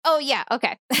 Oh yeah,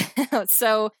 okay.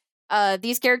 So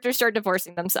these characters start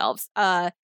divorcing themselves.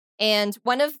 And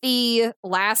one of the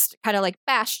last kind of like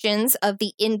bastions of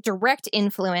the indirect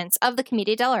influence of the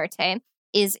Commedia dell'arte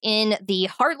is in the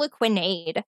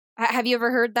Harlequinade. Have you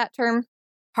ever heard that term?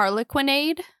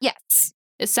 Harlequinade? Yes.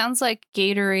 It sounds like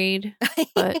Gatorade,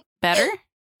 but better?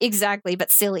 Exactly, but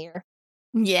sillier.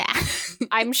 Yeah.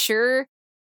 I'm sure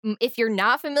if you're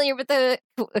not familiar with the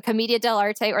Commedia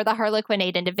dell'arte or the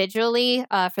Harlequinade individually,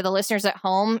 for the listeners at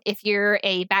home, if you're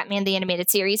a Batman the Animated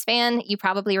Series fan, you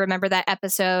probably remember that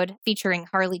episode featuring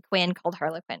Harley Quinn called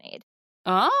Harlequinade.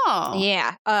 Oh.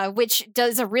 Yeah, which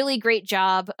does a really great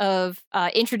job of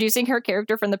introducing her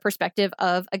character from the perspective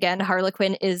of, again,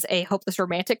 Harlequin is a hopeless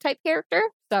romantic type character.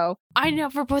 So I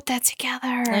never put that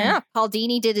together. Yeah, Paul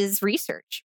Dini did his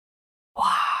research.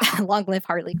 Wow. Long live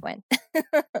Harley Quinn.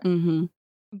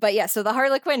 But yeah, so the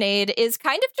Harlequinade is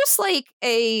kind of just like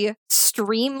a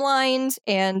streamlined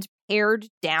and pared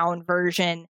down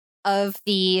version of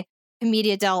the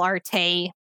Commedia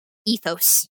dell'arte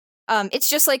ethos. It's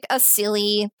just like a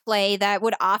silly play that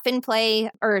would often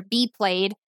play or be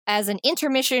played as an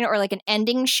intermission or like an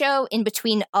ending show in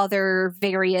between other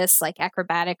various like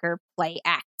acrobatic or play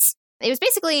acts. It was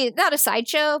basically not a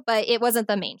sideshow, but it wasn't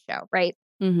the main show, right?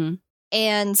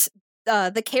 And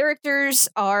the characters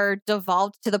are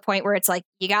devolved to the point where it's like,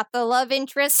 you got the love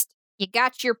interest, you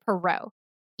got your Perrault,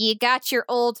 you got your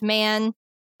old man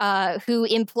who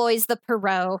employs the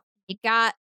Perrault, you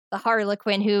got the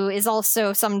Harlequin who is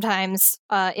also sometimes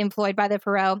employed by the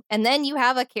Perrault, and then you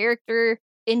have a character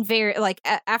in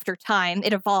after time,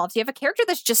 it evolves. You have a character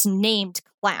that's just named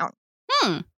Clown.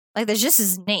 Like, there's just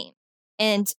his name.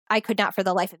 And I could not for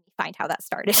the life of me find how that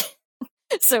started.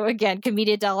 So again,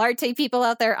 Commedia dell'arte people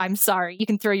out there, I'm sorry. You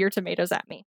can throw your tomatoes at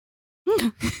me.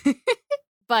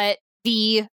 But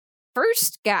the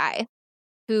first guy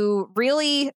who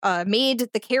really made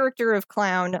the character of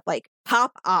clown like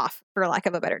pop off, for lack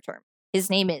of a better term. His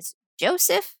name is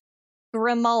Joseph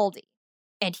Grimaldi,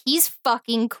 and he's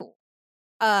fucking cool.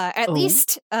 At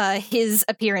least his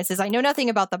appearances. I know nothing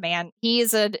about the man. He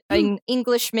is an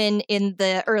Englishman in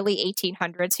the early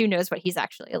 1800s. Who knows what he's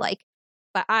actually like?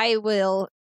 But I will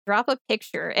drop a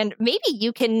picture, and maybe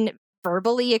you can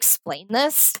verbally explain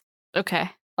this. Okay,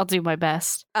 I'll do my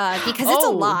best. Because it's a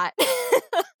lot.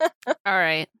 All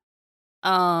right.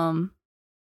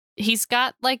 He's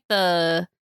got like the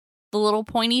little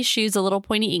pointy shoes, the little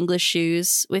pointy English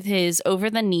shoes with his over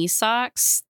the knee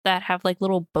socks that have like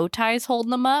little bow ties holding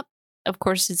them up. Of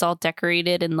course, it's all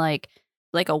decorated in like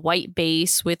a white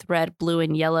base with red, blue,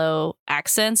 and yellow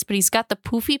accents. But he's got the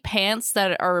poofy pants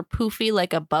that are poofy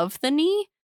like above the knee,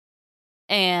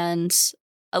 and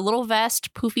a little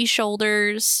vest, poofy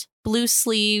shoulders, blue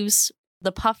sleeves,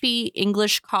 the puffy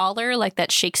English collar like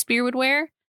that Shakespeare would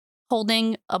wear,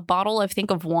 holding a bottle, I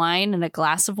think, of wine and a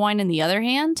glass of wine in the other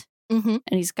hand. Mm-hmm.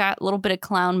 And he's got a little bit of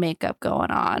clown makeup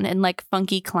going on and like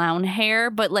funky clown hair,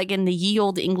 but like in the ye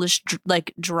old English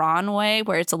like drawn way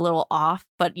where it's a little off,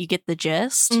 but you get the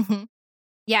gist. Mm-hmm.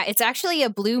 Yeah, it's actually a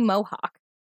blue mohawk.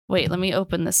 Wait, let me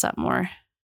open this up more.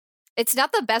 It's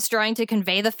not the best drawing to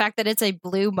convey the fact that it's a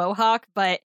blue mohawk,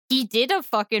 but he did a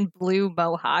fucking blue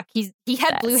mohawk. He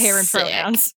had That's blue hair and sick.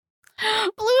 Pronouns.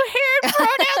 Blue hair and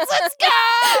pronouns, let's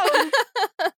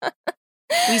go!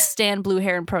 We stand blue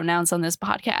hair and pronouns on this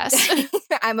podcast.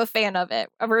 I'm a fan of it.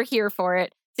 We're here for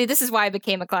it. See, this is why I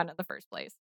became a clown in the first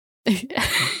place. How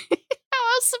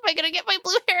else am I going to get my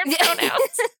blue hair and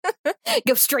pronouns?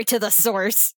 Go straight to the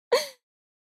source.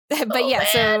 But yeah,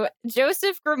 so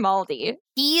Joseph Grimaldi,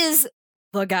 he is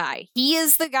the guy. He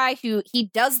is the guy who, he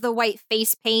does the white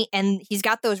face paint, and he's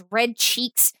got those red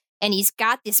cheeks, and he's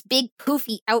got this big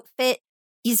poofy outfit.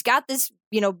 He's got this,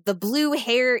 the blue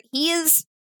hair. He is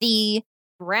the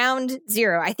ground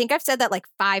zero. I think I've said that like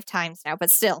 5 times now, but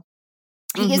still,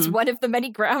 he is one of the many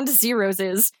ground zeros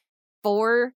is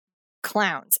for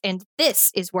clowns. And this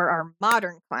is where our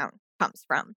modern clown comes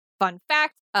from. Fun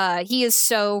fact, he is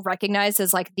so recognized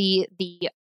as like the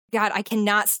God, I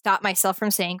cannot stop myself from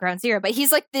saying ground zero, but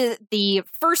he's like the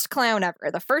first clown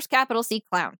ever, the first capital C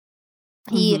clown.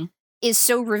 He is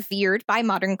so revered by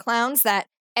modern clowns that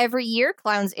every year,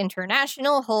 Clowns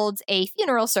International holds a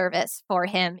funeral service for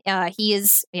him. He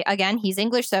is, again, he's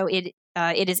English, so it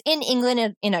is in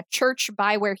England in a church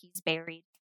by where he's buried.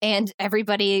 And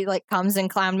everybody like comes in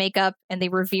clown makeup and they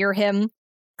revere him.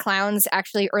 Clowns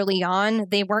actually early on,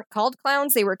 they weren't called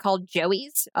clowns, they were called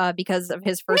Joeys because of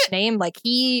his first name. Like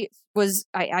he was,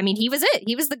 I mean, he was it.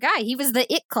 He was the guy. He was the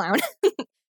it clown,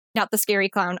 not the scary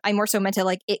clown. I more so meant to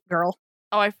like it girl.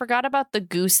 Oh, I forgot about the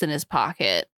goose in his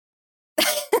pocket.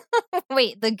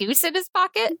 Wait, the goose in his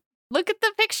pocket? Look at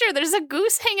the picture. There's a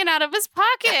goose hanging out of his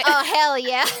pocket. Oh, hell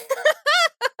yeah.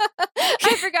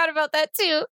 I forgot about that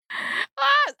too.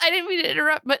 I didn't mean to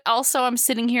interrupt, but also I'm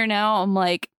sitting here now. I'm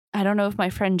like, I don't know if my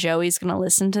friend Joey's going to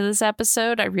listen to this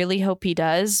episode. I really hope he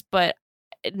does, but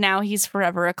now he's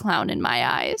forever a clown in my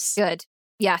eyes. Good.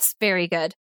 Yes, very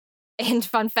good. And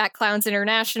fun fact, Clowns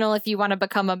International, if you want to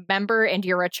become a member and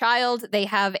you're a child, they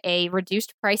have a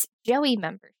reduced price Joey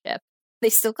membership. They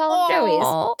still call them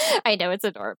Joeys. I know, it's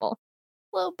adorable.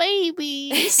 Little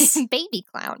babies. Baby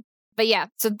clown. But yeah,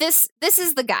 so this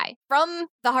is the guy from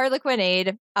the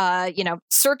Harlequinade.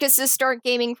 Circuses start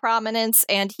gaining prominence,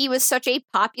 and he was such a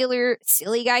popular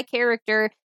silly guy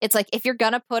character. It's like, if you're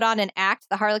gonna put on an act,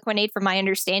 the Harlequinade, from my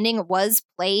understanding, was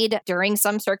played during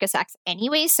some circus acts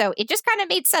anyway, so it just kind of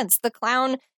made sense. The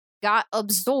clown got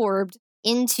absorbed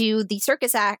into the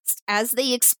circus acts as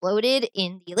they exploded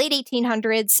in the late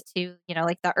 1800s to,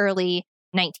 the early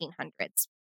 1900s.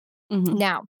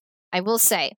 Now, I will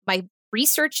say, my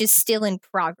research is still in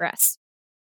progress.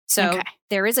 So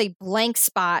there is a blank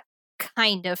spot,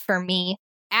 kind of, for me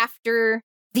after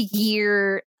the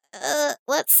year,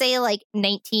 let's say like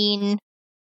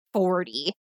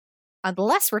 1940,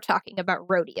 unless we're talking about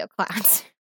rodeo clowns.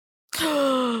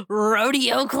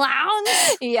 Rodeo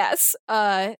clowns? Yes.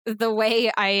 The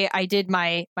way I did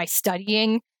my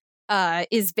studying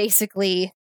is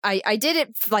basically I did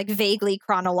it like vaguely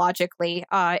chronologically,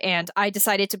 and I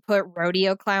decided to put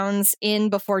rodeo clowns in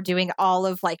before doing all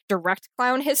of like direct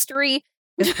clown history.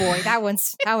 Because boy, that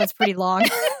one's pretty long.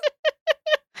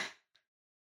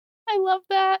 I love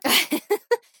that.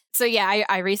 So yeah,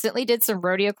 I recently did some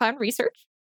rodeo clown research.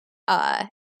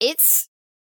 It's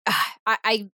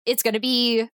going to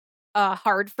be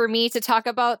hard for me to talk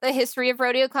about the history of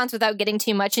rodeo clowns without getting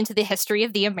too much into the history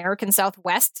of the American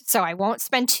Southwest, so I won't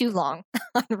spend too long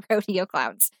on rodeo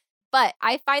clowns. But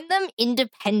I find them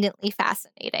independently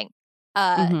fascinating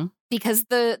because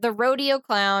the rodeo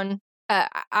clown,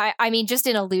 I mean, just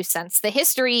in a loose sense, the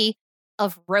history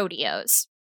of rodeos,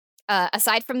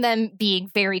 aside from them being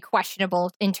very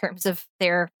questionable in terms of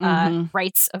their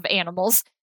rights of animals,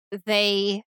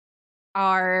 they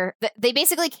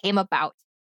basically came about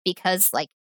because like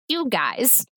two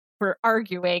guys were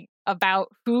arguing about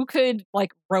who could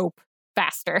like rope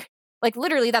faster. Like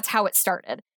literally that's how it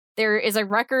started. There is a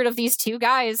record of these two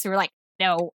guys who were like,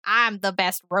 no, I'm the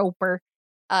best roper.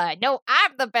 No,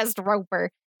 I'm the best roper.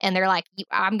 And they're like,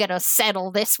 I'm going to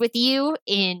settle this with you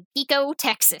in Pico,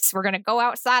 Texas. We're going to go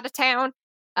outside of town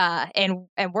and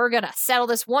we're going to settle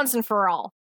this once and for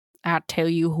all. I'll tell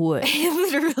you what.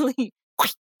 Literally.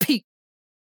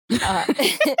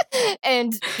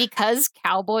 And because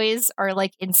cowboys are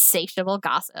like insatiable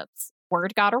gossips,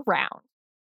 word got around.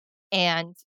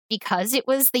 And because it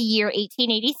was the year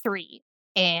 1883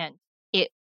 and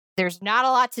there's not a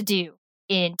lot to do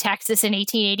in Texas in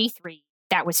 1883,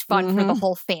 that was fun for the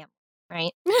whole family,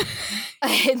 right?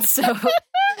 And so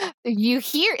you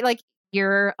hear, like,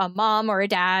 you're a mom or a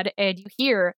dad and you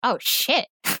hear, oh shit,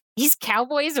 these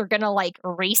cowboys are gonna like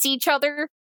race each other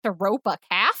to rope a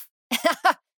calf.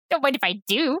 Don't mind if I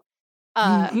do.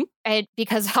 And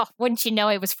because wouldn't you know,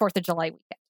 it was 4th of July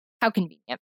weekend. How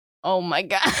convenient. Oh my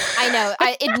God. I know.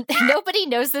 Nobody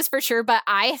knows this for sure, but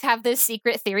I have this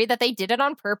secret theory that they did it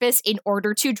on purpose in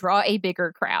order to draw a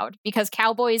bigger crowd. Because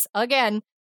cowboys, again,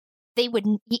 they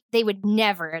would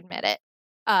never admit it.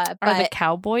 Are the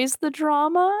cowboys the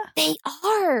drama? They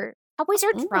are. Cowboys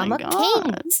are drama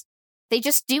kings. They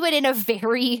just do it in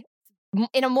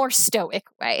a more stoic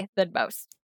way than most.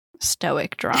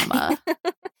 Stoic drama.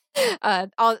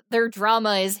 All their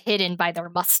drama is hidden by their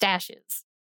mustaches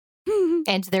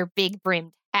and their big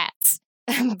brimmed hats.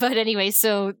 But anyway,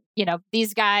 so, you know,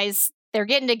 these guys, they're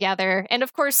getting together. And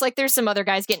of course, like, there's some other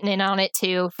guys getting in on it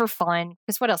too for fun.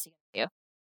 Because what else are you going to do?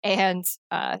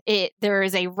 And there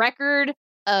is a record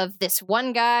of this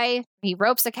one guy. He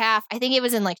ropes a calf. I think it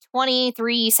was in like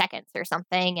 23 seconds or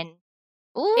something. And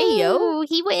ooh, hey, yo,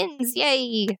 he wins.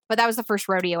 Yay. But that was the first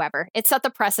rodeo ever. It set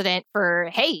the precedent for,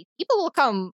 hey, people will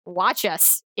come watch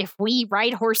us if we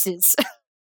ride horses.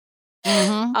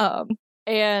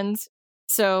 And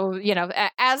so, you know,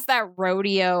 as that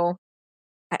rodeo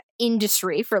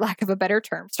industry, for lack of a better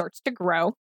term, starts to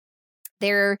grow,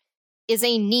 there is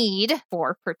a need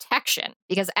for protection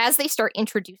because as they start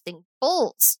introducing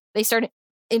bulls, they start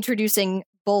introducing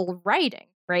bull riding,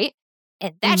 right?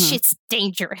 And that shit's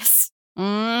dangerous.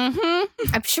 I'm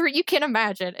sure you can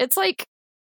imagine. It's like,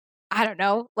 I don't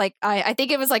know, like I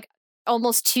think it was like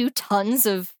almost 2 tons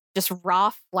of just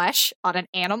raw flesh on an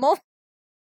animal.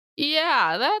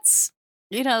 Yeah, that's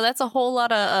a whole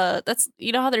lot of that's,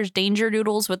 you know how there's danger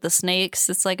noodles with the snakes?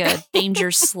 It's like a danger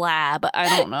slab.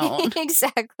 I don't know.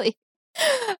 Exactly.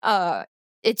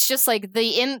 It's just like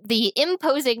the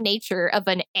imposing nature of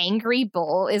an angry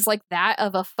bull is like that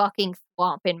of a fucking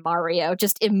swamp in Mario,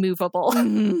 just immovable.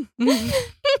 And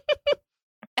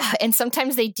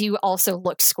sometimes they do also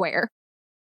look square.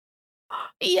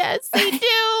 Yes, they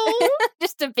do.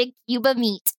 Just a big cube of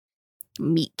meat.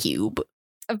 Meat cube.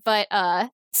 But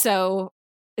so,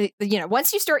 you know,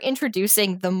 once you start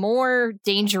introducing the more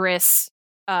dangerous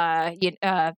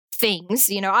things,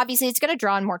 you know, obviously it's going to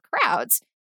draw in more crowds,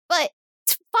 but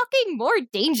it's fucking more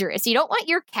dangerous. You don't want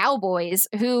your cowboys,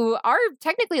 who are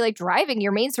technically like driving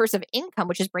your main source of income,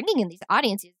 which is bringing in these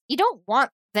audiences, you don't want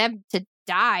them to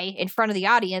die in front of the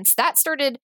audience. That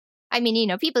started, I mean, you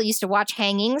know, people used to watch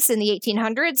hangings in the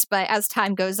 1800s, but as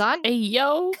time goes on, hey,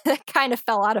 yo, that kind of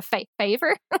fell out of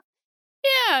favor.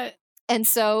 Yeah. And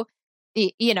so,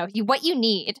 you know, what you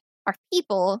need are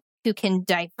people who can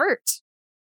divert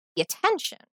the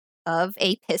attention of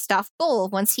a pissed off bull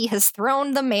once he has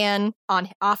thrown the man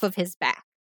off of his back.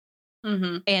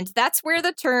 And that's where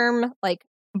the term like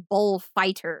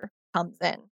bullfighter comes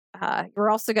in. You're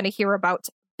also going to hear about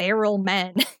barrel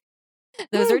men.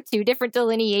 Those are 2 different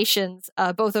delineations,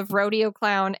 both of rodeo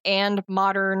clown and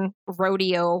modern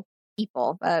rodeo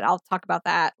people. But I'll talk about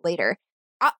that later.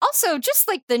 Also, just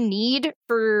like the need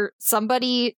for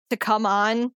somebody to come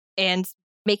on and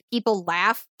make people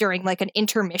laugh during like an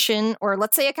intermission, or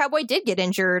let's say a cowboy did get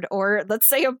injured, or let's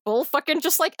say a bull fucking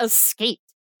just like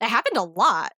escaped. That happened a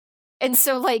lot. And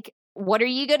so like, what are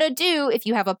you going to do if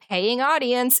you have a paying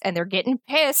audience and they're getting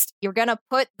pissed? You're going to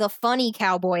put the funny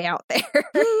cowboy out there.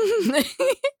 Like,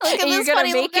 and you're going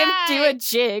to make him do a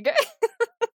jig.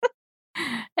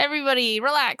 Everybody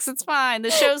relax. It's fine. The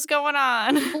show's going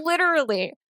on.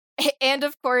 Literally. And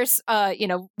of course,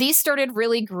 these started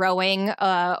really growing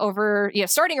over,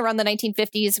 starting around the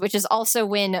 1950s, which is also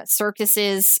when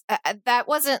circuses, that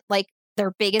wasn't like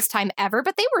their biggest time ever,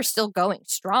 but they were still going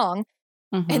strong.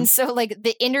 Mm-hmm. And so like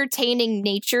the entertaining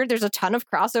nature, there's a ton of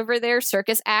crossover there.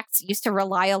 Circus acts used to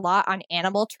rely a lot on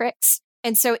animal tricks.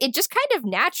 And so it just kind of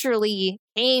naturally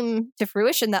came to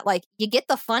fruition that like you get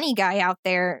the funny guy out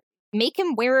there, make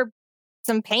him wear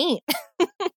some paint.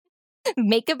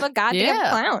 Make him a goddamn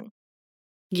clown.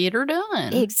 Get her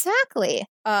done. Exactly.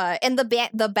 And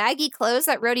the baggy clothes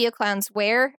that rodeo clowns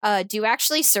wear do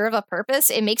actually serve a purpose.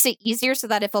 It makes it easier so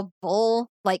that if a bull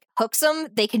like hooks them,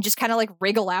 they can just kind of like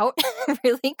wriggle out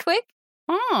really quick.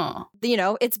 Oh.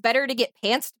 It's better to get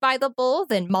pantsed by the bull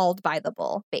than mauled by the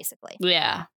bull, basically.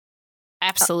 Yeah.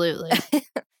 Absolutely.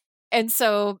 And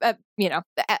so,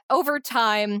 over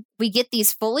time, we get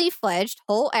these fully fledged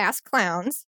whole ass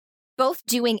clowns, both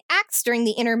doing acts during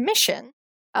the intermission.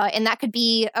 And that could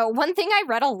be one thing I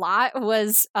read a lot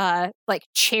was like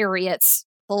chariots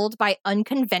pulled by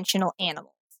unconventional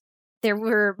animals. There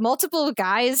were multiple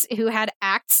guys who had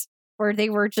acts where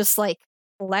they were just like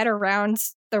led around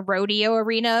the rodeo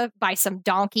arena by some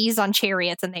donkeys on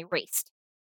chariots and they raced.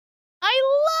 I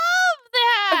love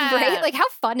that. Right? Like, how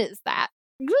fun is that?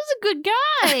 Those are good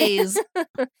guys.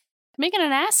 Making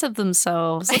an ass of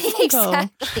themselves.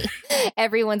 Exactly.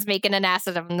 Everyone's making an ass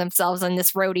of themselves in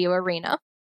this rodeo arena.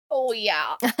 Oh,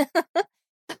 yeah.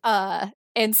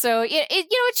 And so,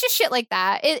 it's just shit like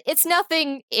that. It's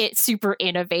nothing super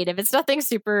innovative. It's nothing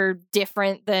super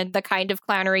different than the kind of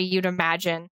clownery you'd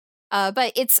imagine.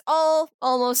 But it's all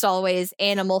almost always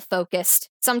animal focused,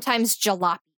 sometimes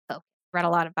jalopy focused. Read a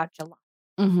lot about jalopy.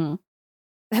 Mm-hmm.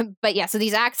 But yeah, so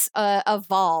these acts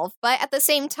evolve. But at the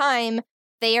same time,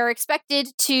 they are expected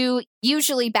to,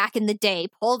 usually back in the day,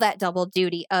 pull that double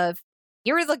duty of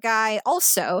you're the guy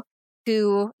also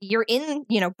who you're in,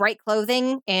 bright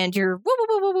clothing and you're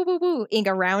woo-ing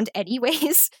around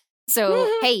anyways. So,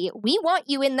 hey, we want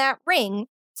you in that ring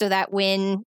so that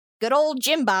when good old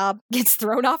Jim Bob gets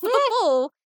thrown off of the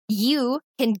bull, you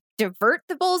can divert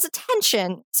the bull's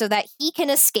attention so that he can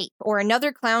escape, or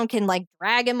another clown can like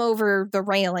drag him over the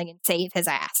railing and save his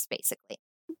ass, basically.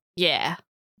 Yeah.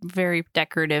 Very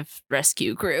decorative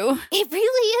rescue crew. It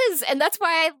really is. And that's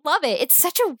why I love it. It's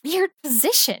such a weird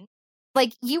position.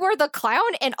 Like, you are the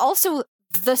clown and also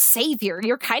the savior.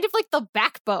 You're kind of like the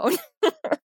backbone.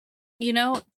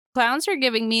 Clowns are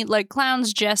giving me, like,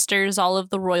 clowns, jesters, all of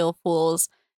the royal fools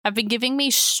have been giving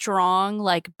me strong,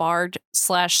 like,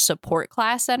 bard/support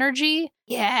class energy.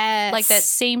 Yes. Like, that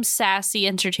same sassy,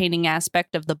 entertaining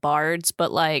aspect of the bards,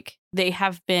 but, like, they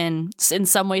have been, in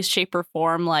some way, shape, or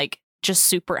form, like, just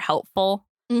super helpful.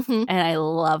 Mm-hmm. And I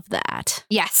love that.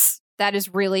 Yes, that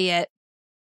is really it.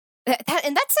 And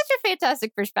that's such a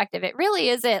fantastic perspective. It really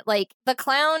is it. Like, the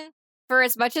clown, for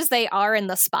as much as they are in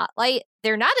the spotlight,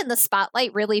 they're not in the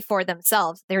spotlight really for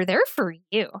themselves. They're there for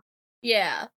you.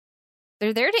 Yeah.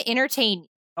 They're there to entertain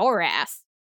your ass.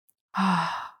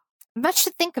 Much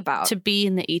to think about. To be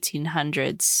in the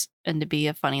 1800s and to be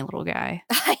a funny little guy.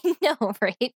 I know,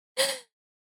 right?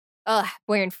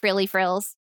 Wearing frilly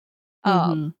frills.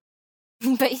 Mm-hmm.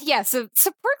 But yeah, so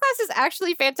support class is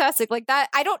actually fantastic. Like that,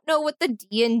 I don't know what the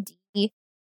D&D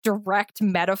direct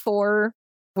metaphor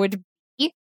would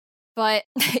be, but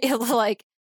like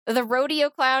the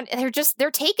rodeo clown,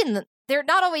 they're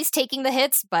not always taking the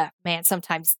hits, but man,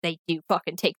 sometimes they do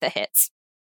fucking take the hits.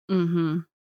 Mm-hmm.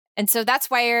 And so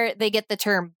that's where they get the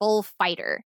term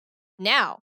bullfighter.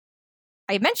 Now,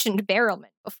 I mentioned barrelmen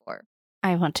before.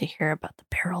 I want to hear about the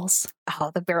barrels.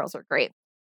 Oh, the barrels are great.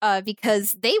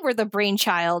 Because they were the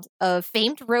brainchild of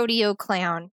famed rodeo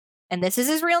clown, and this is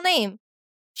his real name,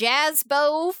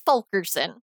 Jazzbo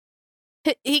Fulkerson.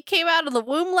 He came out of the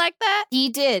womb like that? He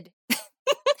did.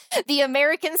 The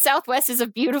American Southwest is a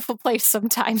beautiful place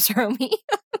sometimes, Romy.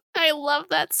 I love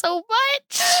that so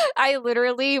much. I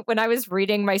literally, when I was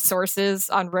reading my sources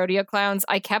on rodeo clowns,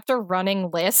 I kept a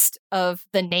running list of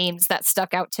the names that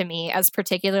stuck out to me as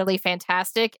particularly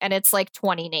fantastic, and it's like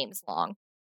 20 names long.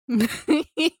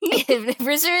 It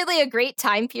was really a great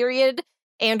time period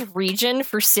and region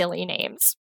for silly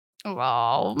names.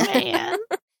 Oh, man.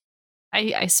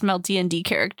 I smell D&D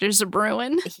characters a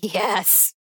brewing.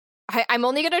 Yes. I'm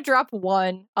only going to drop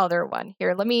one other one.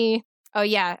 Here, let me... Oh,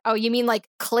 yeah. Oh, you mean like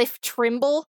Cliff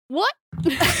Trimble? What?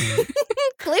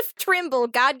 Cliff Trimble,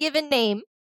 God-given name.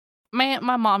 Man,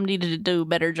 my mom needed to do a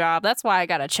better job. That's why I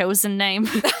got a chosen name.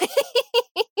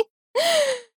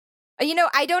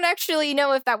 I don't actually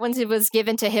know if that one was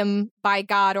given to him by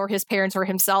God or his parents or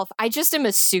himself. I just am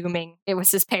assuming it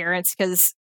was his parents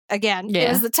because, again, It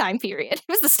was the time period. It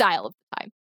was the style of the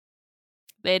time.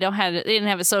 They didn't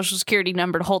have a social security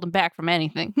number to hold them back from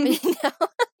anything.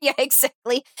 Yeah,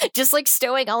 exactly. Just like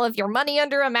stowing all of your money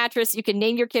under a mattress, you can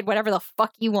name your kid whatever the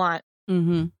fuck you want.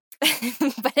 Mm-hmm.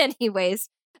 But anyways,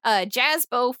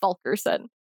 Jasbo Fulkerson,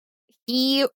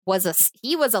 he was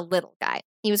a little guy.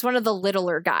 He was one of the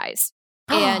littler guys.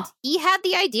 And he had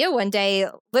the idea one day,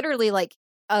 literally like,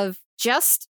 of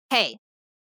just, hey,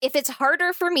 if it's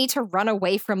harder for me to run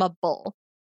away from a bull,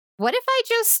 what if I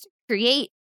just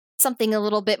create something a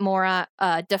little bit more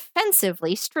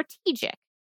defensively strategic?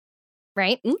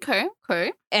 Right?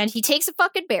 Okay. And he takes a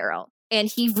fucking barrel and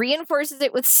he reinforces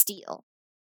it with steel.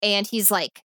 And he's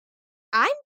like, I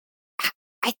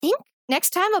think next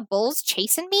time a bull's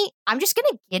chasing me, I'm just going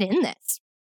to get in this.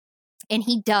 And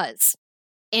he does.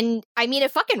 And I mean,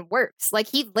 it fucking works. Like,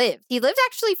 he lived. He lived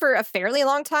actually for a fairly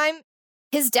long time.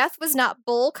 His death was not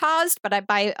bull caused, but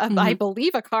I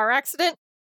believe a car accident.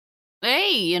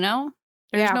 Hey,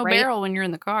 there's no barrel when you're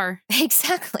in the car.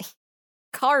 Exactly.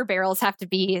 Car barrels that's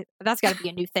got to be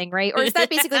a new thing, right? Or is that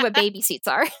basically what baby seats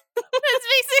are? That's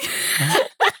basically.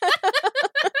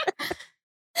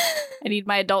 I need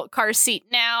my adult car seat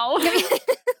now.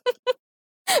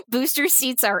 Booster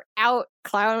seats are out.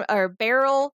 Car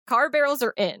barrels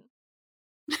are in.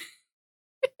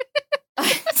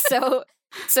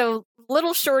 So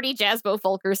little shorty Jasbo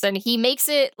Fulkerson, he makes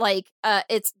it like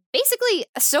it's basically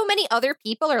so many other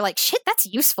people are like, shit, that's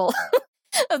useful.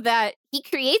 That he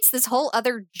creates this whole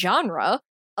other genre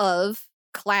of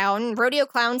rodeo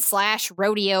clown /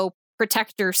 rodeo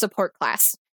protector support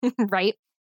class, right?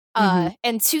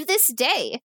 And to this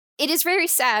day, it is very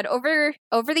sad. Over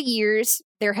the years,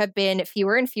 there have been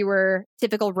fewer and fewer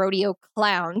typical rodeo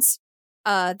clowns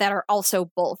that are also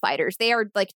bullfighters. They're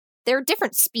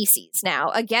different species now.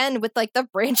 Again, with like the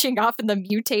branching off and the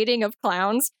mutating of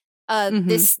clowns,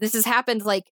 this has happened.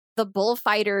 Like, the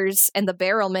bullfighters and the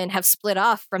barrelmen have split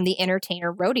off from the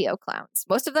entertainer rodeo clowns.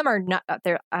 Most of them are not.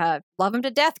 They love them to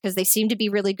death because they seem to be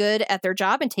really good at their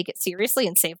job and take it seriously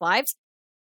and save lives.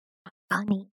 Not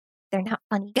funny. They're not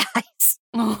funny guys.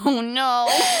 Oh no.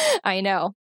 I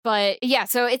know. But yeah,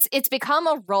 so it's become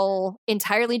a role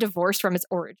entirely divorced from its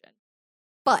origin.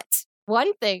 But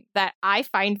one thing that I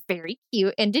find very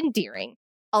cute and endearing,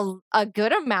 a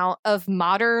good amount of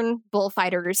modern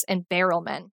bullfighters and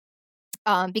barrelmen,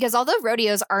 because although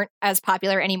rodeos aren't as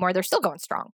popular anymore, they're still going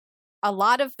strong. A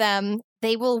lot of them,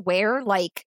 they will wear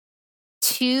like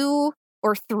 2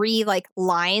 or 3 like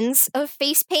lines of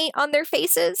face paint on their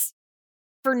faces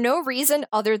for no reason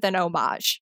other than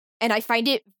homage. And I find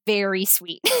it very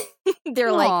sweet. They're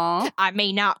Aww. like, I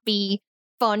may not be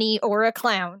funny or a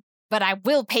clown, but I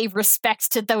will pay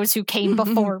respect to those who came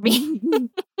before me.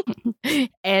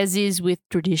 As is with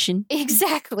tradition.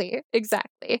 Exactly.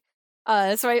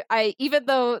 So I even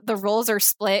though the roles are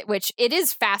split, which it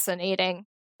is fascinating,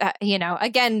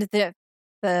 again,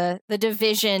 the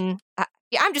division,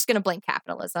 I'm just going to blame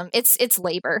capitalism. It's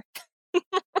labor.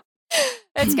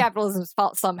 It's capitalism's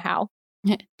fault somehow.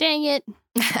 Dang it.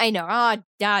 I know. Oh,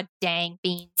 dang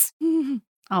beans.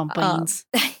 Oh, beans.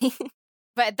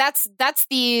 But that's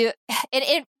it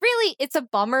really, it's a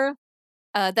bummer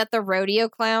that the rodeo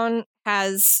clown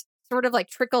has sort of like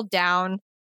trickled down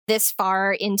this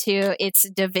far into its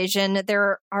division.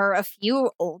 There are a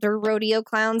few older rodeo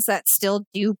clowns that still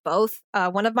do both.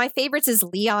 One of my favorites is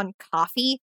Leon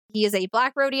Coffey. He is a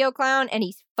black rodeo clown and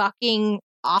he's fucking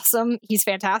awesome. He's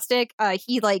fantastic.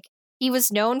 He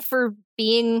was known for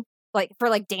being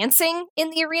for dancing in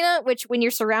the arena, which when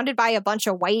you're surrounded by a bunch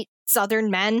of white Southern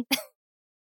men,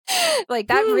 like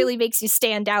that really makes you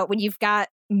stand out when you've got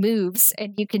moves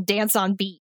and you can dance on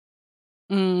beat.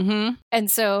 Mm-hmm. And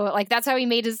so like that's how he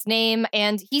made his name.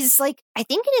 And he's like, I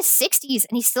think in his 60s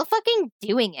and he's still fucking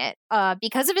doing it.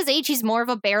 Because of his age, he's more of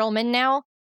a barrelman now.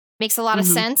 Makes a lot of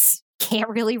sense. Can't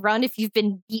really run if you've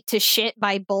been beat to shit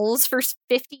by bulls for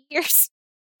 50 years.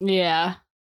 Yeah.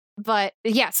 But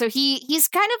yeah, so he's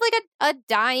kind of like a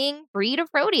dying breed of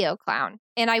rodeo clown.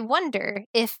 And I wonder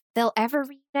if they'll ever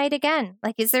reunite again.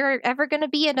 Like, is there ever going to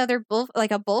be another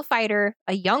a bullfighter,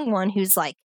 a young one who's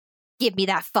like, give me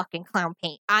that fucking clown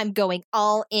paint. I'm going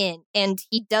all in. And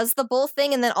he does the bull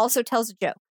thing and then also tells a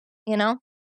joke,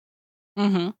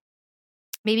 Mm-hmm.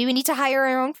 Maybe we need to hire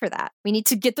our own for that. We need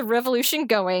to get the revolution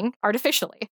going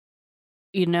artificially.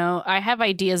 I have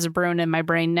ideas brewing in my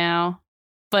brain now,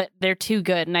 but they're too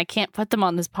good and I can't put them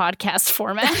on this podcast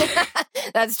format.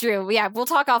 That's true. Yeah, we'll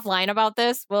talk offline about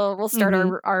this. We'll start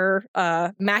our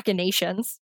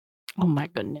machinations. Oh my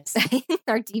goodness.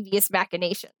 Our devious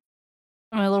machinations.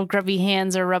 My little grubby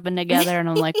hands are rubbing together and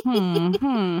I'm like,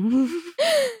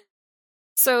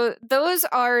 So those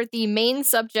are the main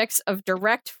subjects of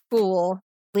direct fool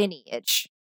lineage.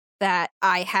 that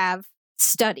I have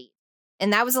studied,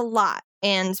 and that was a lot.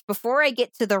 And before I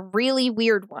get to the really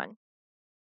weird one,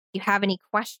 do you have any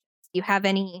questions? Do you have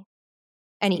any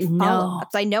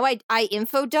follow-ups? I know I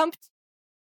info dumped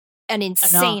an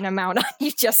insane amount on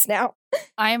you just now.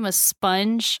 I am a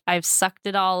sponge. I've sucked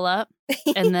it all up,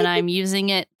 and then I'm using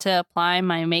it to apply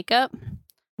my makeup.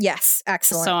 Yes,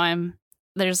 excellent. So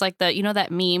there's like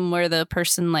that meme where the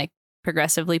person like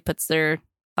progressively puts their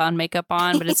clown makeup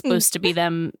on, but it's supposed to be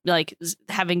them like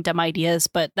having dumb ideas.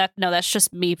 But that's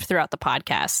just me throughout the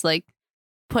podcast, like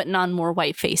putting on more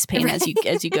white face paint as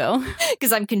you go.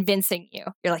 Because I'm convincing you.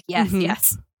 You're like, yes,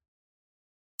 yes.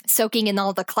 Soaking in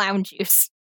all the clown juice.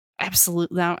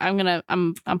 Absolutely. Now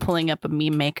I'm pulling up a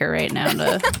meme maker right now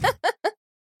to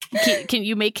can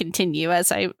you continue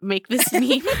as I make this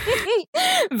meme?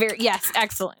 Yes,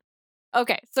 excellent.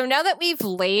 Okay, so now that we've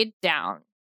laid down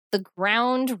the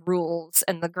ground rules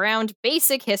and the ground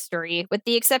basic history, with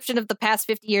the exception of the past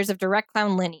 50 years of direct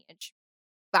clown lineage,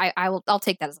 I'll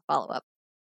take that as a follow-up.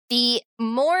 The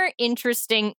more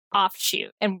interesting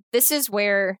offshoot, and this is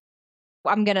where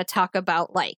I'm going to talk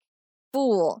about like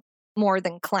fool more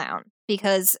than clown,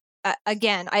 because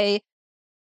again, I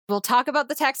will talk about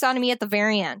the taxonomy at the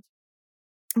very end,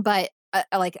 but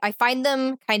I find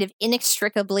them kind of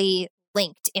inextricably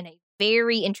linked in a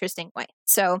very interesting way.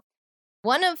 So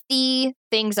one of the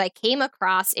things I came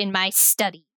across in my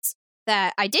studies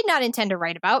that I did not intend to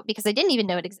write about because I didn't even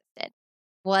know it existed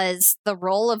was the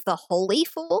role of the holy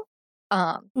fool.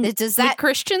 Does that the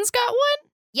Christians got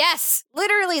one? Yes,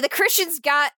 literally, the Christians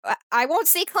got. I won't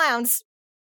say clowns,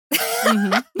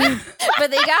 but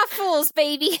they got fools,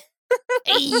 baby.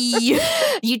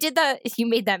 You did that. You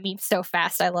made that meme so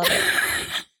fast. I love it.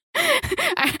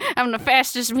 I'm the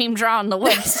fastest meme draw in the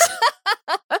West.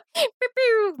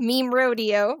 Meme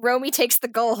rodeo. Romy takes the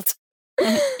gold.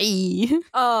 And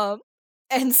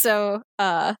so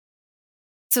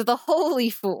the holy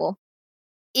fool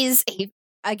is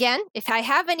again, if I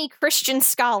have any Christian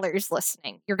scholars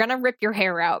listening, you're gonna rip your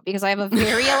hair out because I have a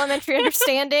very elementary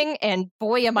understanding, and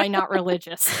boy, am I not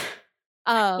religious.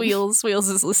 Wheels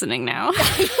is listening now.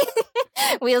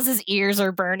 Wheels' ears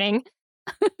are burning.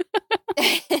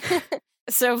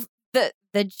 So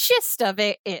the gist of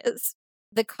it is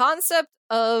the concept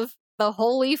of the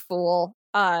holy fool.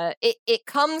 It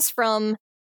comes from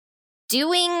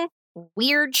doing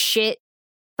weird shit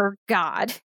for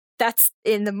God. That's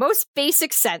in the most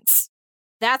basic sense.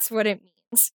 That's what it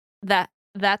means.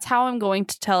 That's how I'm going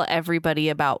to tell everybody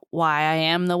about why I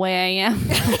am the way I am.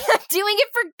 Doing it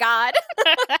for God.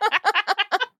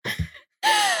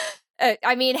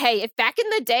 I mean, hey, if back in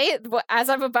the day, as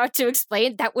I'm about to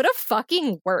explain, that would have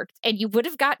fucking worked, and you would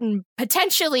have gotten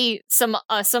potentially some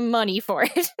money for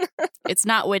it. It's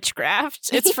not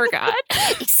witchcraft. It's for God.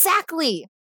 Exactly.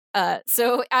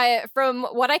 So from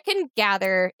what I can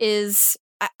gather is,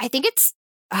 I think it's,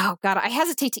 oh God, I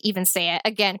hesitate to even say it.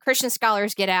 Again, Christian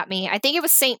scholars get at me. I think it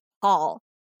was St. Paul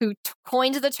who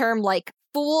coined the term like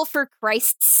fool for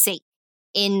Christ's sake,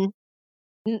 in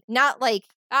not like,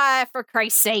 for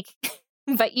Christ's sake,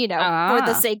 but, for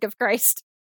the sake of Christ.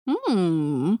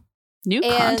 New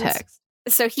context.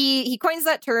 So he coins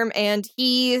that term, and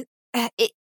in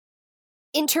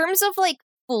terms of like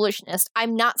foolishness,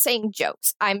 I'm not saying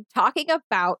jokes. I'm talking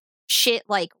about shit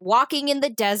like walking in the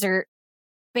desert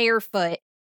barefoot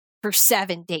for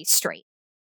 7 days straight.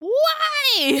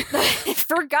 Why?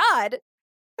 For God.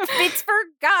 It's for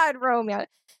God, Romeo.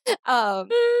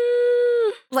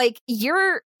 Like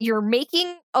you're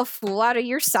making a fool out of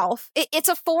yourself. It's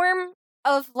a form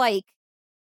of like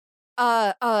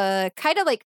kind of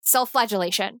like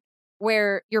self-flagellation,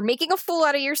 where you're making a fool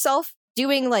out of yourself,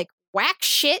 doing like whack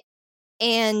shit,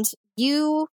 and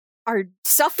you are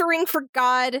suffering for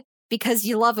God because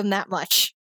you love him that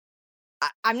much.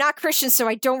 I'm not Christian, so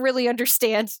I don't really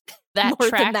understand that more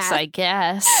tracks, than that. I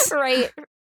guess. Right.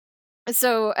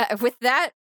 So with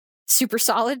that super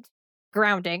solid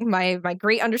grounding, my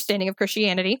great understanding of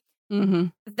Christianity,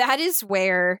 that is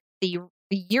where the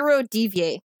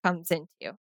Eurodevier comes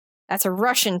into. That's a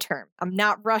Russian term. I'm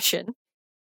not Russian.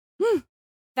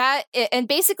 And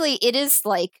basically it is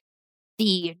like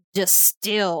the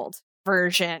distilled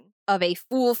version of a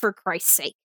fool for Christ's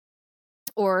sake,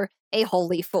 or a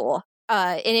holy fool.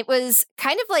 And it was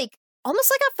kind of like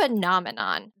almost like a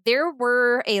phenomenon. There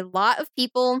were a lot of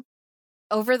people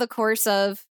over the course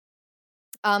of,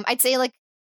 I'd say like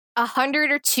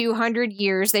 100 or 200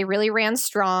 years, they really ran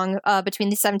strong between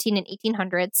the 17 and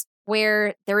 1800s,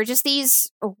 where there were just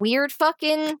these weird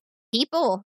fucking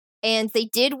people, and they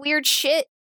did weird shit,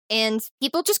 and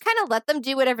people just kind of let them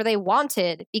do whatever they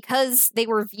wanted because they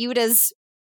were viewed as,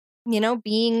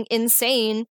 being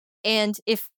insane And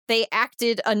if they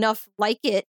acted enough like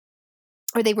it,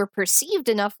 or they were perceived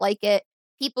enough like it,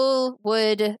 people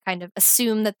would kind of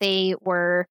assume that they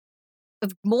were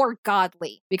more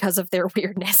godly because of their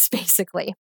weirdness,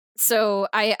 basically. So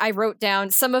I wrote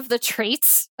down some of the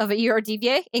traits of a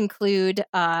ERDVA include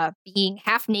being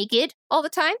half naked all the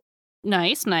time.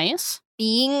 Nice.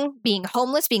 Being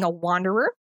homeless, being a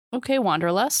wanderer. Okay,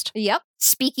 wanderlust. Yep.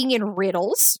 Speaking in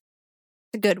riddles.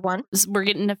 A good one. We're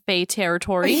getting to Fae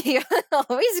territory. Yeah,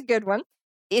 always a good one.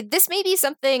 This may be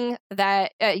something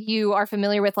that you are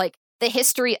familiar with, like the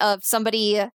history of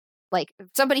somebody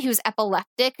who's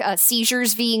epileptic,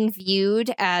 seizures being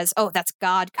viewed as, oh, that's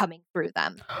God coming through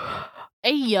them.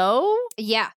 Hey, yo.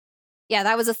 Yeah,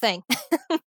 that was a thing.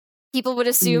 People would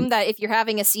assume that if you're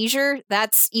having a seizure,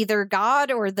 that's either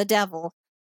God or the devil.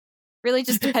 Really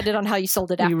just depended on how you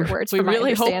sold it afterwards. We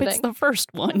really hope it's the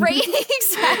first one. Right,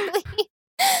 exactly.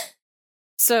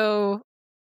 So,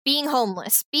 being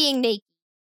homeless, being naked,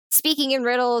 speaking in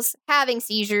riddles, having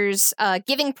seizures,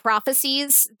 giving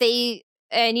prophecies,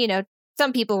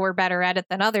 some people were better at it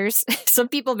than others. Some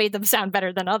people made them sound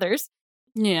better than others.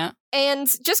 Yeah. And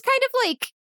just kind of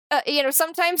like,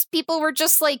 sometimes people were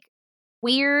just like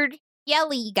weird,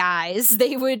 yelly guys.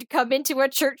 They would come into a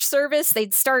church service,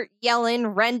 they'd start yelling,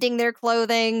 rending their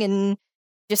clothing, and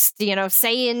just,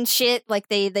 saying shit like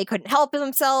they couldn't help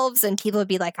themselves. And people would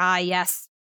be like, ah, yes,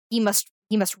 he must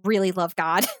really love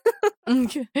God.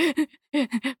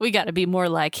 We got to be more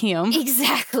like him.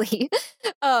 Exactly.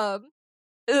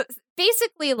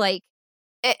 Basically, like,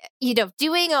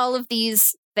 doing all of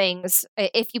these things,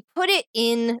 if you put it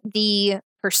in the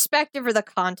perspective or the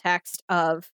context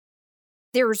of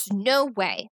there's no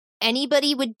way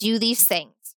anybody would do these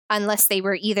things unless they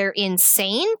were either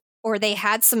insane or they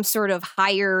had some sort of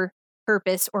higher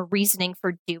purpose or reasoning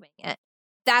for doing it.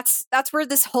 That's where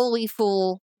this holy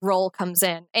fool role comes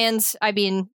in. And I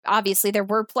mean, obviously there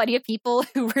were plenty of people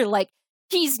who were like,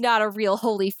 he's not a real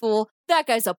holy fool. That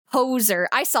guy's a poser.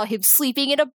 I saw him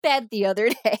sleeping in a bed the other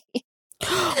day.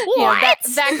 What?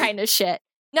 That kind of shit.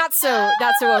 Not so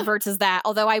overt as that.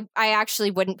 Although I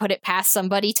actually wouldn't put it past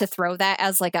somebody to throw that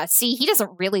as like he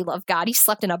doesn't really love God. He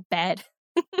slept in a bed.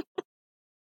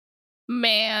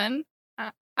 Man,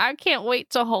 I can't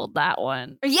wait to hold that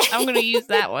one. Yeah. I'm going to use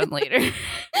that one later.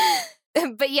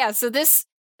 But yeah, so this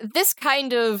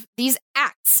kind of, these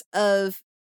acts of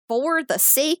for the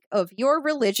sake of your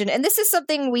religion, and this is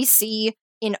something we see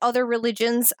in other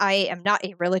religions. I am not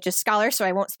a religious scholar, so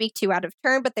I won't speak too out of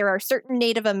turn, but there are certain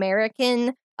Native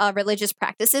American religious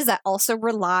practices that also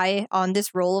rely on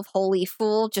this role of holy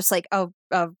fool, just like a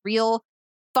real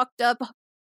fucked up,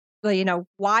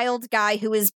 wild guy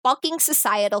who is bucking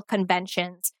societal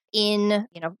conventions in,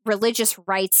 religious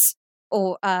rites,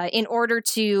 or in order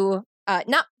to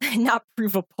not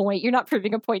prove a point. You're not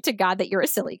proving a point to God that you're a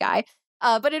silly guy.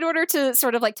 But in order to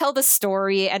sort of like tell the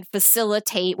story and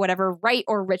facilitate whatever rite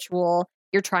or ritual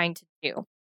you're trying to do.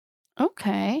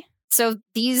 Okay. So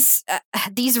these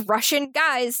Russian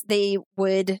guys, they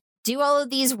would do all of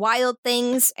these wild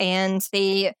things, and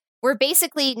they were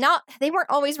basically they weren't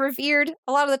always revered.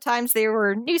 A lot of the times they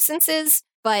were nuisances,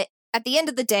 but at the end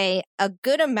of the day, a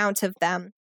good amount of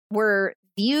them were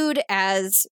viewed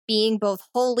as being both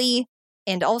holy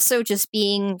and also just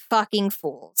being fucking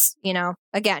fools.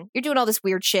 Again, you're doing all this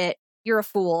weird shit. You're a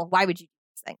fool. Why would you do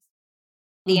these things?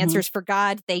 The answer's for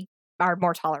God. They are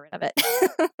more tolerant of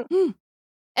it.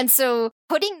 And so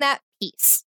putting that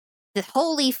piece, the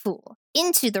holy fool,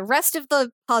 into the rest of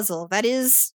the puzzle that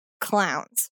is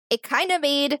clowns, it kind of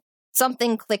made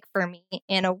something click for me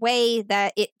in a way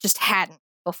that it just hadn't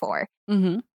before.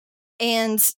 Mm-hmm.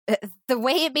 And the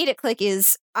way it made it click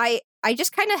is I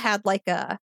just kind of had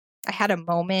I had a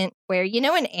moment where, in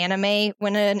anime,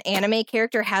 when an anime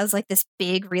character has like this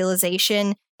big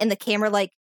realization and the camera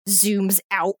like zooms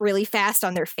out really fast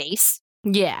on their face.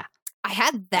 Yeah. I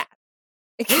had that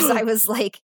because I was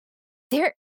like,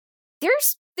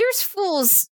 there's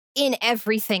fools in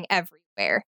everything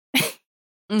everywhere.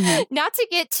 Mm-hmm. Not to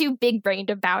get too big brained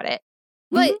about it,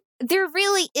 but there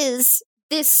really is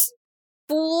this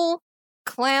fool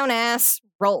clown ass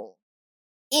role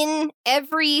in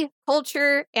every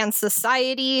culture and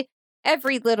society,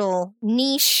 every little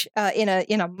niche, in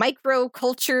a micro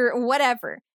culture,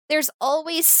 whatever. There's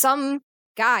always some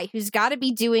guy who's got to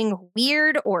be doing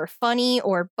weird or funny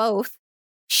or both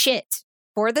shit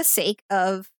for the sake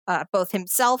of both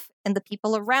himself and the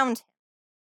people around him.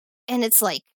 And it's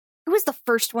like, who was the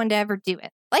first one to ever do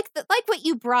it? Like what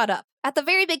you brought up at the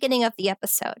very beginning of the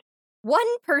episode.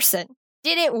 One person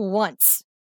did it once.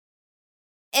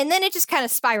 And then it just kind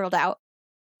of spiraled out.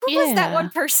 Who was that one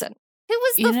person? Who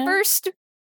was the first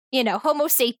Homo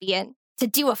sapien, to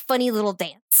do a funny little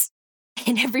dance.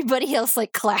 And everybody else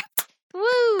like clapped.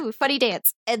 Woo, funny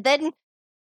dance. And then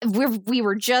we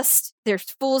were just, there's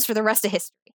fools for the rest of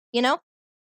history, I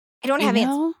don't have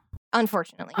answers,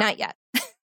 unfortunately, not yet.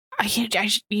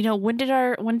 When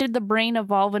did the brain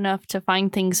evolve enough to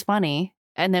find things funny?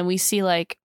 And then we see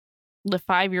like the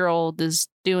 5-year-old is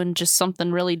doing just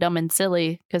something really dumb and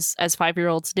silly, because as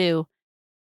 5-year-olds do.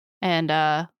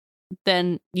 And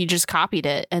then you just copied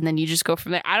it, and then you just go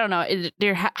from there. I don't know.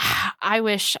 I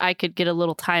wish I could get a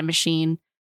little time machine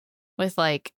with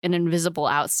like an invisible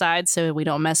outside, so we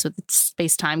don't mess with the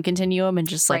space-time continuum, and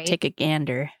just like take a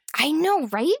gander. I know,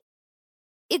 right?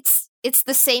 It's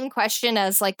the same question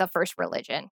as like the first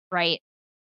religion, right?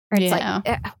 Or it's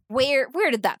like,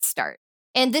 where did that start?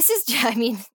 And this is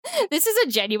a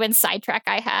genuine sidetrack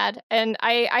I had. And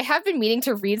I have been meaning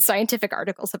to read scientific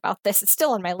articles about this. It's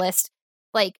still on my list.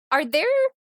 Like, are there,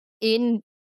 in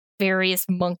various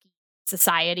monkey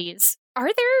societies, are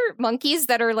there monkeys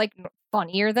that are like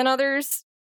funnier than others?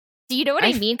 Do you know what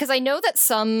I mean? Because I know that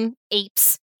some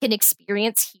apes can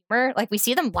experience humor. Like, we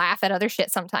see them laugh at other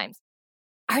shit sometimes.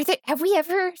 Have we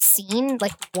ever seen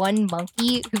like one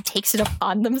monkey who takes it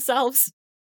upon themselves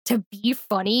to be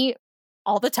funny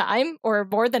all the time, or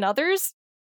more than others?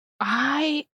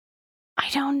 I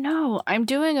don't know. I'm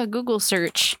doing a Google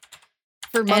search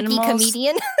for monkey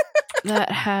comedian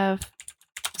that have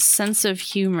sense of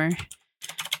humor.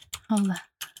 Hold on.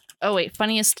 Oh wait,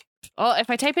 funniest. Oh, if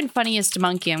I type in funniest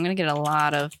monkey, I'm gonna get a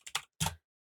lot of.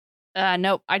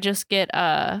 Nope. I just get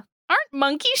aren't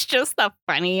monkeys just the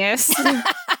funniest?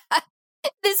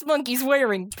 This monkey's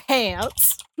wearing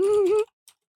pants.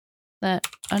 That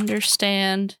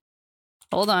understand.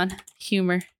 Hold on.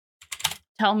 Humor.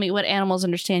 Tell me what animals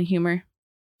understand humor.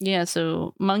 Yeah,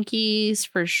 so monkeys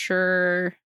for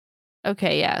sure.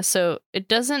 Okay, yeah. So it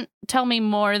doesn't tell me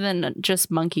more than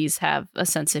just monkeys have a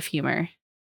sense of humor.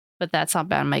 But that's not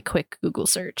bad on my quick Google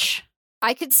search.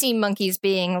 I could see monkeys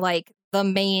being like the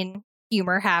main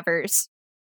humor havers.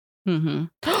 Mm-hmm.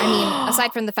 I mean,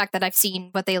 aside from the fact that I've seen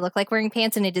what they look like wearing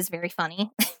pants, and it is very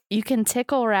funny. You can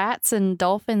tickle rats and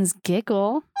dolphins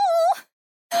giggle.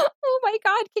 Oh my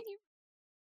God, can you?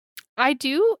 I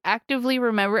do actively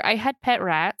remember I had pet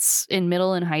rats in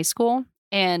middle and high school,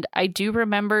 and I do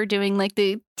remember doing like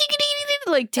the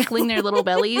like tickling their little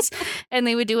bellies, and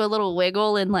they would do a little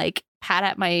wiggle and like pat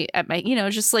at my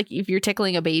just like if you're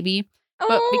tickling a baby.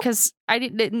 But because they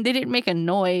didn't make a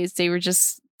noise, they were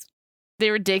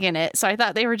digging it. So I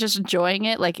thought they were just enjoying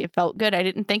it. Like it felt good. I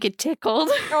didn't think it tickled.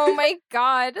 Oh my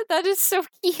God, that is so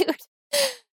cute.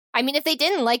 I mean, if they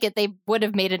didn't like it, they would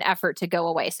have made an effort to go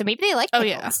away. So maybe they like tickles. Oh,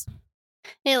 yeah.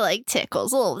 They like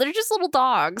tickles. They're just little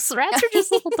dogs. Rats are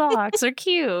just little dogs. They're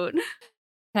cute. Can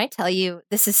I tell you,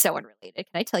 this is so unrelated. Can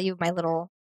I tell you my little,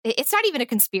 it's not even a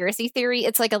conspiracy theory.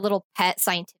 It's like a little pet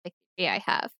scientific theory I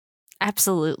have.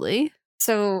 Absolutely.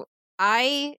 So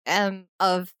I am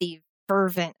of the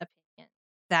fervent opinion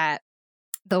that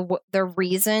the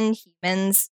reason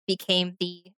humans became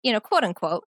the, quote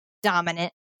unquote,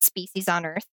 dominant species on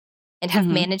Earth and have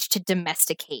managed to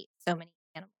domesticate so many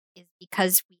animals is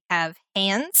because we have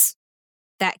hands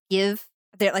that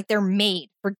they're made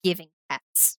for giving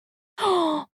pets.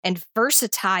 And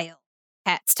versatile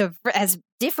pets as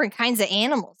different kinds of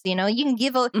animals. You can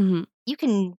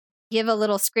give a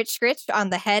little scritch on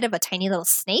the head of a tiny little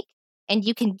snake, and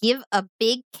you can give a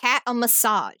big cat a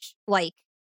massage. Like,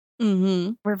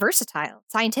 we're versatile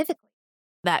scientifically.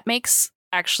 That makes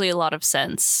actually a lot of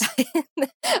sense.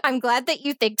 I'm glad that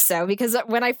you think so, because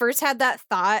when I first had that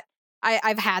thought,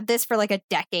 I've had this for like a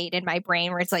decade in my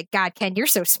brain where it's like, God, Ken, you're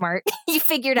so smart. You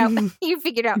figured out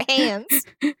hands.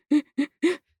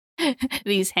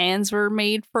 These hands were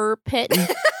made for petting.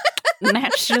 And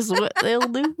that's just what they'll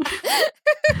do.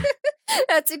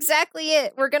 That's exactly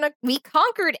it. We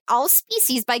conquered all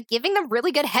species by giving them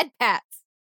really good head pats.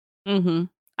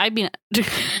 I mean,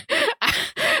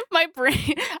 my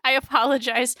brain, I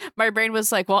apologize. My brain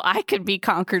was like, well, I could be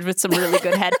conquered with some really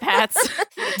good head pats.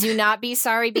 Do not be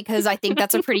sorry, because I think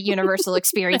that's a pretty universal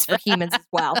experience for humans as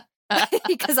well.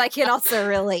 Because I can also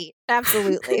relate.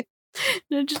 Absolutely.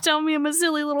 Just tell me I'm a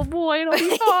silly little boy and I'll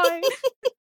be fine.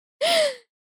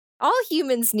 All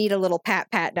humans need a little pat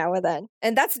now and then.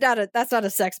 And that's not a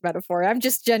sex metaphor. I'm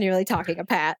just genuinely talking a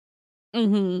pat. Give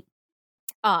me.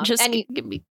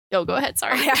 Oh, go ahead.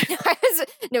 Sorry.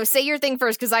 No, say your thing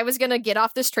first, because I was going to get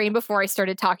off this train before I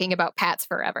started talking about pats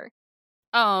forever.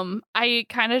 I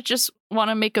kind of just want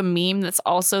to make a meme that's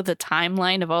also the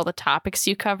timeline of all the topics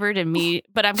you covered and me,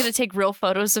 but I'm going to take real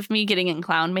photos of me getting in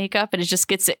clown makeup and it just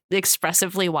gets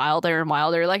expressively wilder and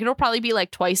wilder. Like it'll probably be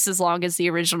like twice as long as the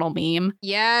original meme.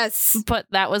 Yes. But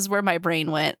that was where my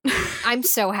brain went. I'm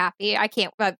so happy. I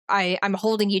can't, but I'm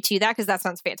holding you to that because that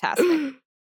sounds fantastic.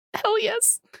 Hell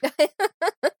yes.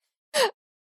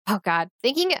 Oh God.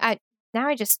 Now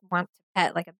I just want to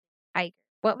pet like a tiger.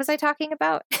 What was I talking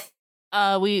about?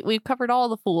 We've covered all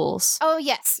the fools. Oh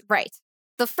yes, right.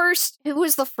 Who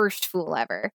was the first fool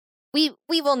ever? We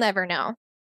will never know.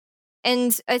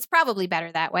 And it's probably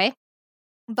better that way.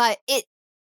 But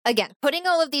again, putting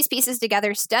all of these pieces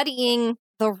together, studying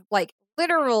the like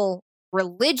literal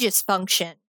religious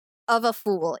function of a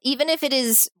fool, even if it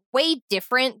is way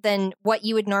different than what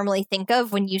you would normally think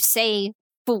of when you say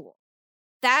fool.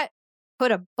 That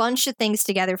put a bunch of things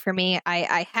together for me.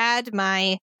 I had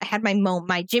my moment,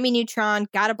 my Jimmy Neutron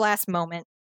got a blast moment,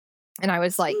 and I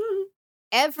was like,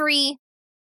 every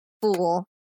fool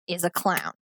is a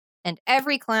clown, and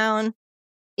every clown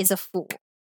is a fool,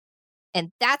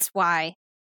 and that's why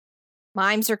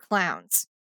mimes are clowns.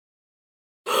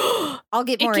 I'll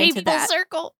get more into that.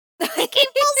 It came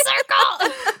full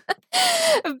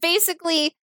circle.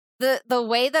 Basically, the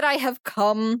way that I have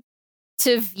come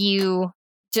to view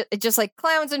just like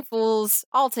clowns and fools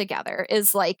all together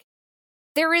is like,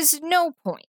 there is no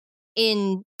point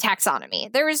in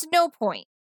taxonomy. There is no point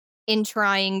in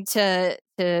trying to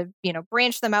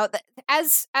branch them out.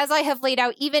 As I have laid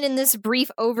out, even in this brief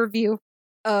overview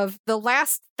of the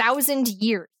last 1,000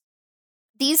 years,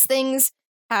 these things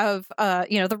have,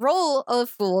 the role of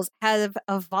fools have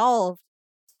evolved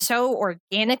so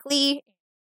organically,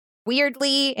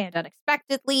 weirdly, and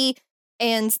unexpectedly,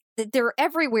 and they're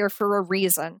everywhere for a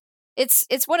reason.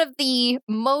 It's one of the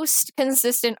most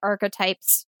consistent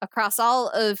archetypes across all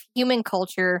of human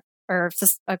culture, or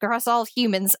across all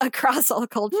humans, across all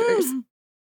cultures.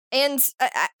 And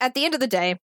at the end of the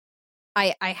day,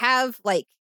 I have like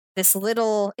this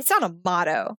little, it's not a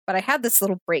motto, but I had this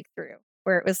little breakthrough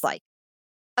where it was like,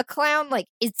 a clown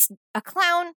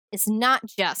is not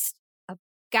just a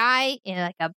guy in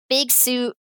like a big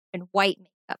suit and white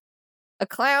makeup. A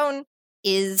clown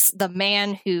is the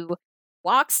man who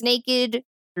walks naked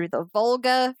through the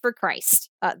Volga for Christ.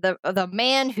 The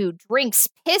man who drinks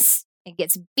piss and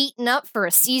gets beaten up for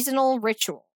a seasonal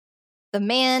ritual. The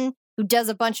man who does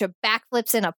a bunch of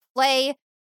backflips in a play,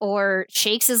 or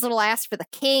shakes his little ass for the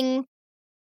king,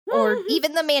 or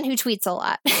even the man who tweets a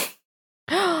lot.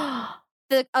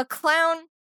 A clown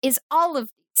is all of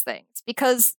these things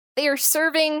because they are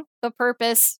serving the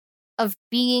purpose of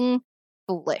being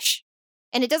foolish.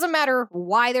 And it doesn't matter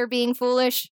why they're being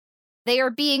foolish. They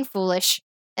are being foolish,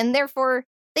 and therefore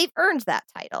they've earned that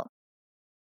title.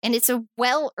 And it's a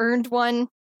well-earned one,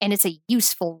 and it's a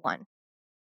useful one.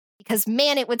 Because,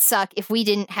 man, it would suck if we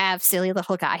didn't have silly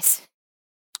little guys.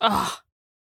 Oh,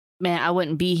 man, I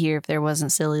wouldn't be here if there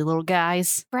wasn't silly little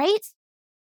guys. Right?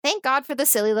 Thank God for the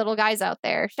silly little guys out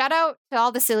there. Shout out to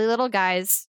all the silly little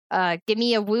guys. Give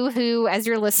me a woohoo as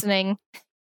you're listening.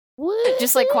 Woo-hoo.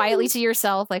 Just like quietly to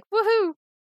yourself, like woohoo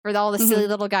for all the silly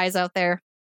little guys out there.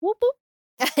 Whoop,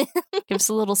 whoop. Give us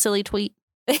a little silly tweet.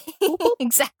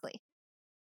 Exactly.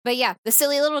 But yeah, the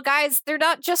silly little guys, they're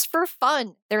not just for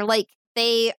fun.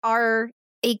 They are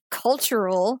a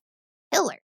cultural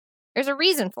pillar. There's a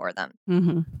reason for them.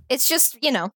 Mm-hmm. It's just,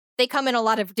 they come in a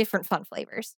lot of different fun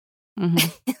flavors.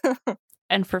 Mm-hmm.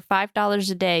 And for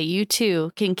 $5 a day, you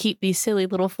too can keep these silly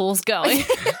little fools going.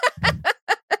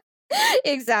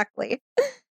 Exactly.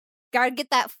 Gotta get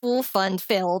that fool fund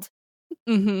filled.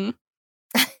 Mm-hmm.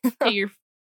 Pay your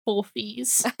full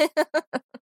fees.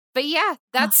 But yeah,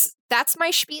 that's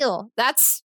my spiel.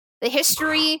 That's the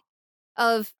history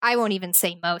of, I won't even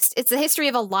say most. It's the history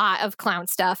of a lot of clown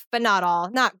stuff, but not all.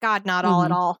 Not all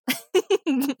at all.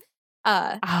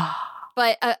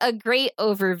 But a great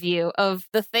overview of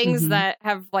the things that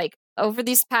have, like, over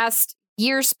these past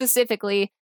years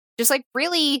specifically, just, like,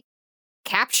 really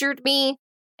captured me.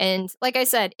 And like I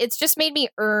said, it's just made me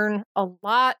earn a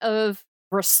lot of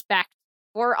respect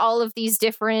for all of these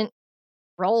different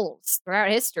roles throughout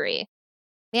history.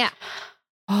 Yeah.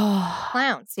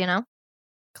 Clowns,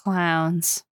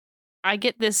 Clowns. I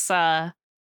get this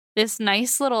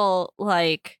nice little,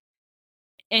 like,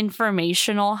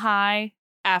 informational high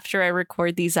after I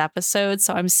record these episodes.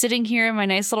 So I'm sitting here in my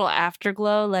nice little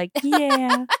afterglow, like,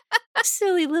 yeah,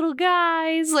 silly little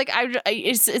guys. Like,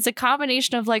 it's a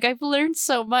combination of, like, I've learned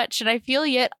so much, and I feel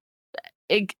yet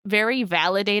very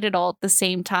validated all at the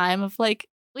same time of, like,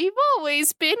 we've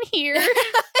always been here.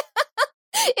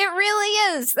 It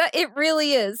really is. It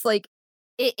really is. Like,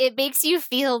 it makes you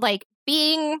feel like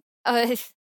being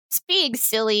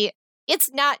silly.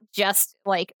 It's not just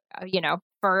like,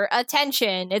 for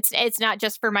attention. It's not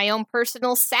just for my own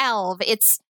personal salve. It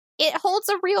holds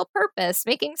a real purpose.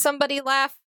 Making somebody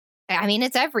laugh. I mean,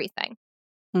 it's everything.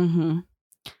 Mm-hmm.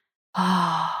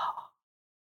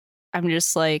 I'm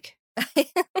just like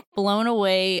blown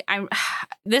away. I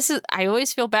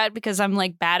always feel bad because I'm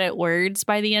like bad at words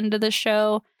by the end of the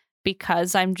show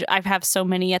because I have so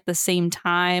many at the same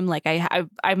time. Like I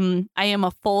am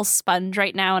a full sponge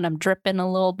right now and I'm dripping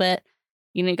a little bit.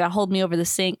 You got to hold me over the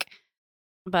sink.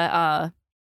 But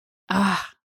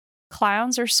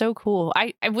clowns are so cool.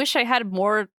 I wish I had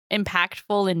more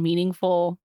impactful and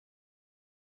meaningful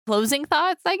closing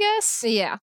thoughts, I guess.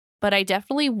 Yeah. But I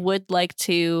definitely would like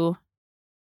to,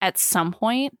 at some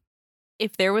point,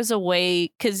 if there was a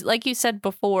way, because like you said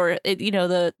before,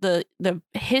 the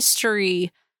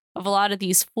history of a lot of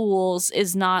these fools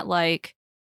is not like,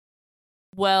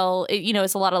 well,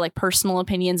 it's a lot of like personal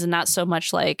opinions and not so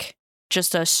much like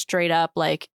just a straight up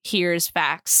like, here's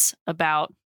facts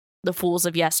about the fools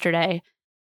of yesterday.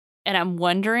 And I'm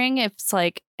wondering if it's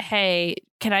like, hey,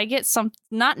 can I get some,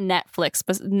 not Netflix,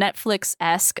 but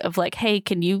Netflix-esque of like, hey,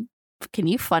 can you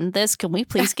fund this? Can we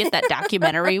please get that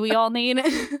documentary we all need?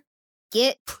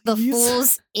 Get the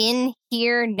fools in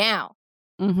here now.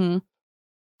 Mm-hmm.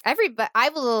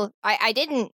 I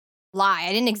didn't lie.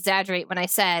 I didn't exaggerate when I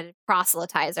said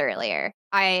proselytize earlier.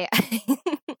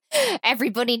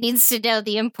 Everybody needs to know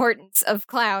the importance of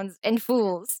clowns and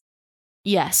fools.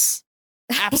 Yes,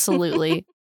 absolutely.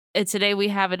 And today we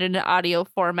have it in an audio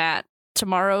format.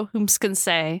 Tomorrow, whom's can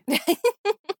say?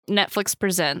 Netflix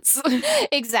presents.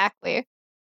 Exactly.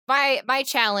 My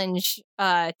challenge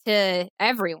to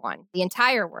everyone, the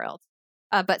entire world,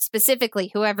 but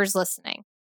specifically whoever's listening,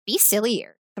 be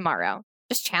sillier tomorrow.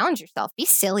 Just challenge yourself. Be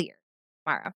sillier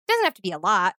tomorrow. It doesn't have to be a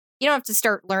lot. You don't have to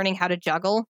start learning how to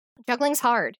juggle. Juggling's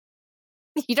hard.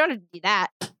 You don't have to do that.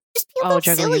 Just be a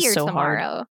little sillier tomorrow.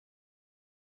 Hard.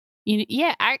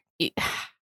 Yeah,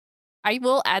 I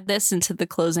will add this into the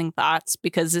closing thoughts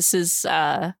because this is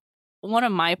one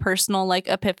of my personal like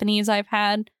epiphanies I've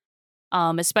had,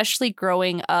 especially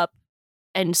growing up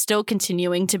and still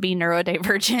continuing to be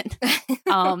neurodivergent,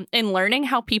 and learning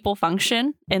how people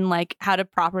function and like how to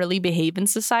properly behave in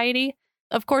society.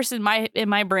 Of course, in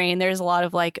my brain, there's a lot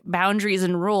of like boundaries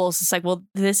and rules. It's like, well,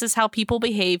 this is how people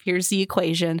behave. Here's the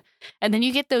equation. And then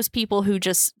you get those people who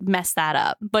just mess that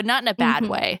up, but not in a bad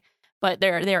way. But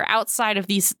they're outside of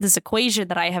this equation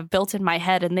that I have built in my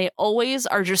head. And they always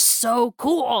are just so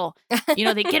cool.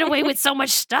 They get away with so much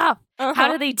stuff.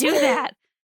 How do they do that?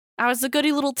 I was the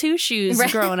goody little two shoes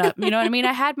growing up. You know what I mean?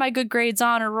 I had my good grades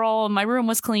on a roll and my room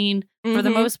was clean for the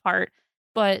most part.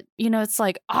 But, it's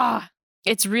like,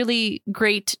 it's really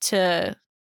great to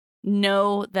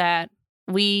know that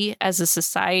we as a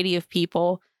society of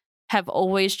people have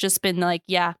always just been like,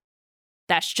 yeah,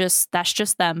 that's just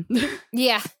them.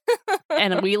 Yeah.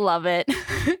 And we love it.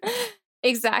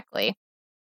 Exactly.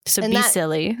 So be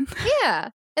silly. Yeah.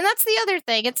 And that's the other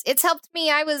thing. It's helped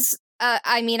me.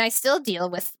 I still deal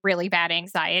with really bad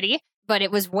anxiety, but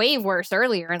it was way worse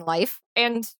earlier in life.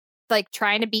 And like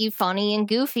trying to be funny and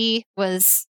goofy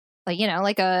was like,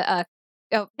 like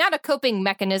not a coping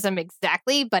mechanism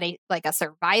exactly, but a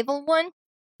survival one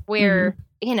where,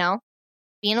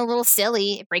 being a little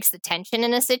silly, it breaks the tension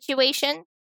in a situation.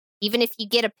 Even if you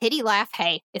get a pity laugh,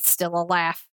 hey, it's still a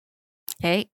laugh.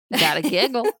 Hey, you gotta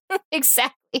giggle.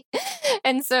 Exactly.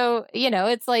 And so,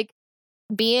 it's like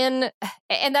and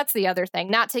that's the other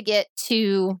thing, not to get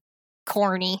too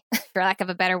corny, for lack of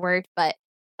a better word, but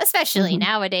especially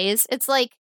nowadays, it's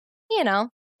like,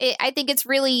 I think it's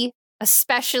really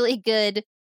especially good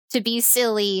to be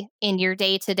silly in your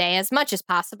day-to-day as much as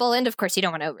possible. And of course, you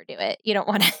don't want to overdo it. You don't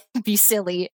want to be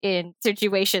silly in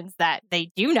situations that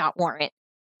they do not warrant.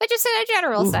 But just in a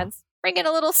general sense, bring it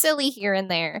a little silly here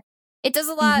and there. It does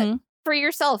a lot for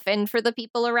yourself and for the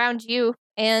people around you.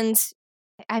 And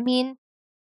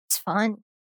it's fun.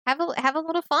 Have a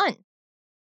little fun.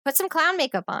 Put some clown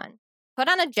makeup on. Put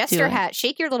on a jester hat.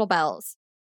 Shake your little bells.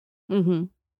 Mm-hmm.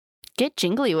 Get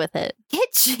jingly with it.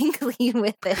 Get jingly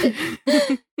with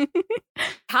it.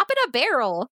 Pop in a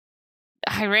barrel.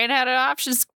 I ran out of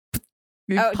options.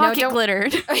 Pocket glitter.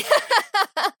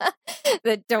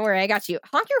 Don't worry, I got you.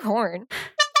 Honk your horn.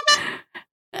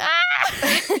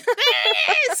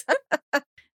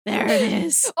 There it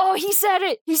is. Oh, he said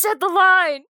it. He said the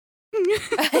line.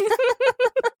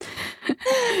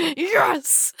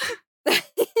 Yes.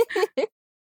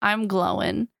 I'm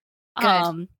glowing.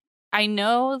 Good. I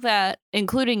know that,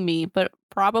 including me, but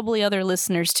probably other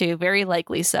listeners too, very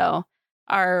likely so,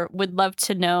 would love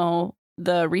to know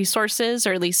the resources,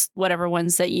 or at least whatever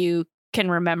ones that you can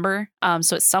remember.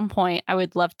 So at some point, I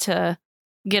would love to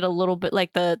get a little bit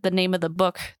like the name of the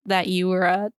book that you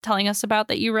were telling us about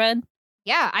that you read.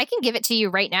 Yeah, I can give it to you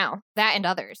right now. That and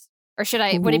others. Or should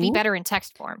I? Would it be better in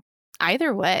text form?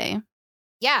 Either way.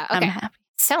 Yeah. Okay. I'm happy.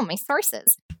 So my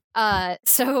sources.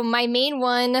 So my main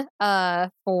one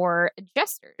for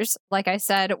Jesters, like I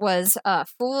said, was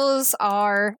Fools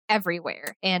Are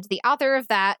Everywhere. And the author of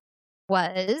that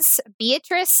was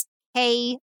Beatrice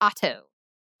K. Otto,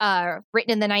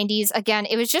 written in the 90s. Again,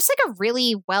 it was just like a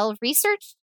really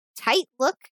well-researched, tight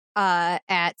look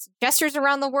at Jesters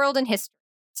around the world and history.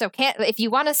 So if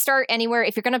you want to start anywhere,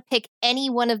 if you're going to pick any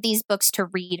one of these books to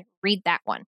read that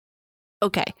one.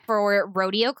 Okay. For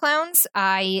rodeo clowns,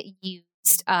 I used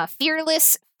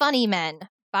Fearless Funny Men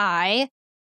by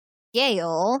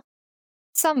Gail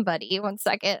somebody. One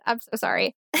second. I'm so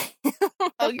sorry.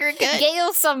 Oh, you're good.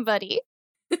 Gail somebody.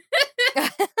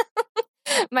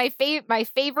 my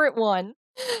favorite one.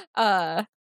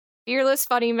 Fearless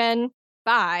Funny Men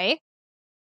by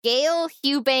Gail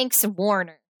Eubanks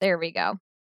Warner. There we go.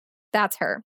 That's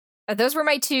her. Those were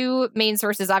my two main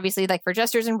sources, obviously, like for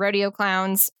Jesters and Rodeo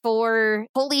Clowns. For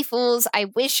Holy Fools, I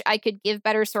wish I could give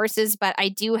better sources, but I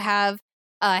do have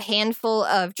a handful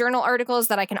of journal articles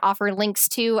that I can offer links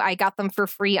to. I got them for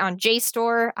free on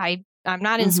JSTOR. I'm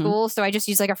not in school, so I just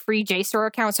use like a free JSTOR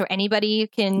account so anybody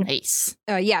can... Nice.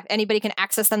 Anybody can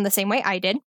access them the same way I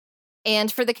did.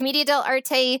 And for the Commedia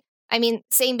dell'arte, I mean,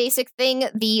 same basic thing.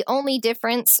 The only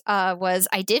difference was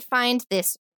I did find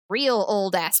this real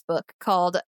old-ass book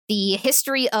called The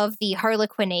History of the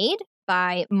Harlequinade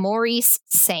by Maurice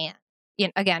Sand.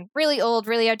 Again, really old,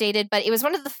 really outdated, but it was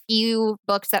one of the few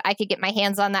books that I could get my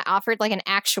hands on that offered like an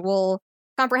actual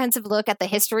comprehensive look at the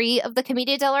history of the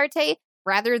Commedia dell'arte,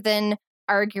 rather than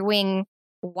arguing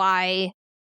why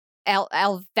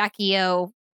El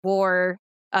Vecchio wore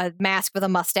a mask with a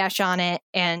mustache on it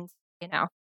and,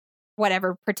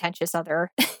 whatever pretentious other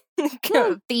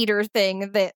theater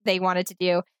thing that they wanted to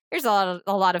do. There's a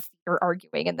lot of theater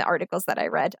arguing in the articles that I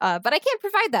read, but I can't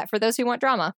provide that for those who want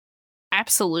drama.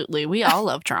 Absolutely. We all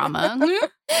love drama.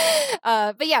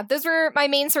 But yeah, those were my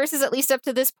main sources, at least up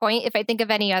to this point. If I think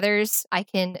of any others, I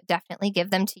can definitely give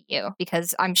them to you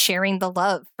because I'm sharing the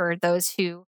love for those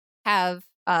who have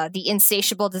the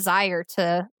insatiable desire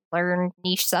to learn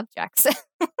niche subjects.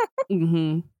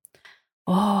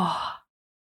 Oh,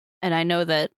 and I know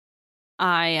that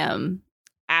I am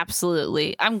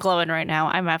I'm glowing right now.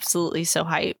 I'm absolutely so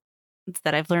hyped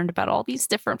that I've learned about all these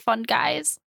different fun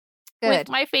guys. Good. With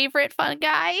my favorite fun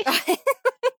guy.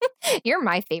 You're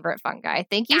my favorite fun guy.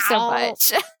 Thank you so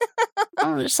much.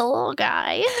 I'm just a little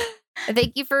guy.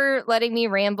 Thank you for letting me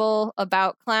ramble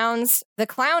about clowns. The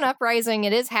clown uprising,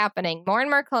 it is happening. More and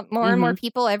more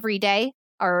people every day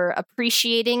are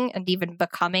appreciating and even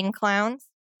becoming clowns.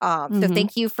 So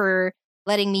thank you for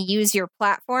letting me use your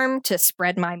platform to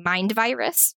spread my mind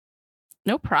virus.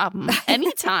 No problem.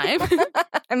 Anytime.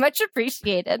 I much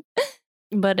appreciated.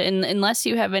 But unless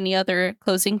you have any other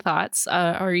closing thoughts,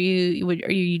 are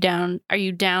you down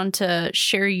to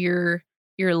share your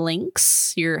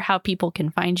links, how people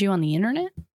can find you on the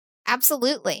internet?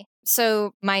 Absolutely.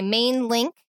 So my main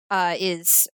link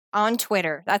is on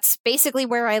Twitter. That's basically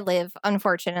where I live,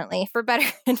 unfortunately, for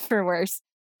better and for worse.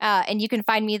 And you can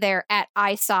find me there at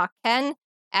ISawKen,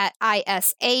 at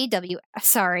ISAW.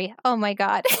 Sorry. Oh my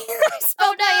God. I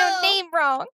spelled my own name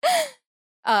wrong.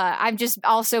 I'm just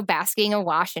also basking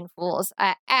awash in fools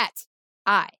at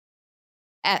ISAWKEN.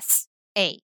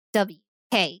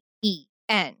 You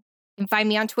can find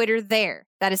me on Twitter there.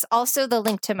 That is also the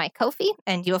link to my Ko-fi,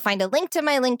 and you will find a link to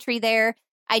my Linktree there.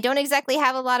 I don't exactly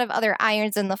have a lot of other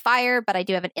irons in the fire, but I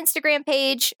do have an Instagram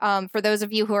page for those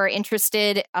of you who are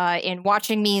interested in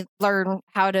watching me learn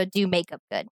how to do makeup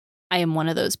good. I am one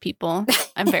of those people.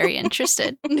 I'm very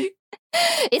interested.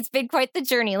 It's been quite the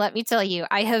journey, let me tell you.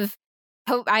 I have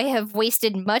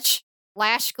wasted much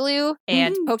lash glue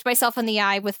and poked myself in the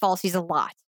eye with falsies a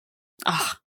lot.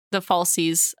 Ah, the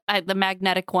falsies, the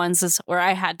magnetic ones is where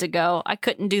I had to go. I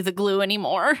couldn't do the glue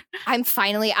anymore. I'm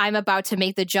about to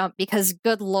make the jump because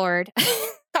good Lord,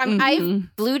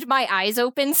 I've glued my eyes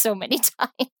open so many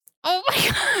times. Oh my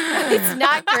God. It's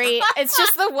not great. It's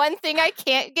just the one thing I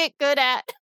can't get good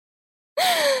at.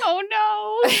 Oh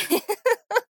no.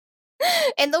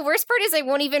 And the worst part is I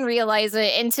won't even realize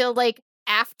it until like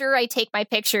after I take my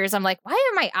pictures. I'm like, why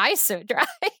are my eyes so dry?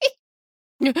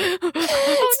 Oh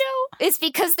no. It's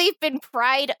because they've been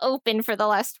pried open for the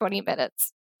last 20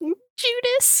 minutes.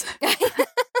 Judas.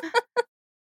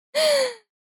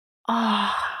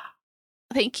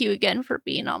 Thank you again for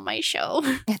being on my show.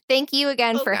 Thank you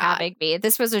again for having me.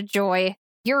 This was a joy.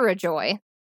 You're a joy.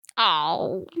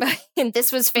 Oh. And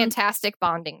this was fantastic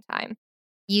bonding time.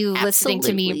 You listening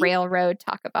to me railroad,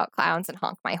 talk about clowns, and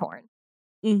honk my horn.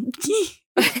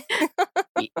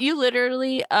 You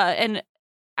literally, and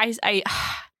I,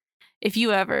 if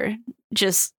you ever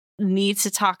just need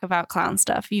to talk about clown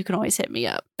stuff, you can always hit me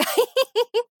up.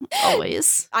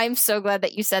 Always. I'm so glad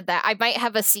that you said that. I might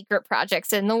have a secret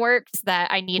projects in the works that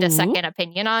I need a second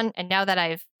opinion on. And now that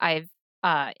I've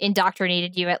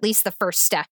indoctrinated you, at least the first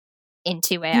step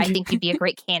into it, I think you'd be a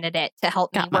great candidate to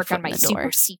help me work on my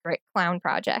super secret clown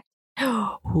project.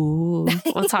 Ooh,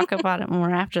 we'll talk about it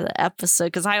more after the episode,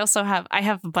 because I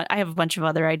have a bunch of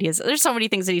other ideas. There's so many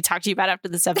things I need to talk to you about after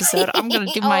this episode. I'm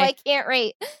gonna do I can't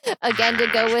wait. Again, to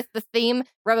go with the theme,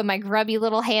 rubbing my grubby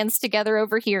little hands together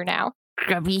over here now.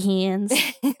 Grubby hands.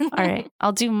 All right,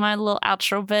 I'll do my little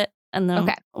outro bit, and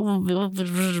then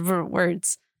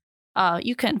words.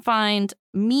 You can find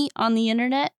me on the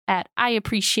internet at I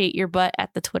appreciate your butt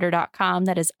at the twitter.com.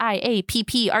 That is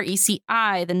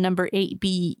IAPPRECI, the number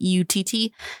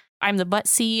 8BUTT. I'm the butt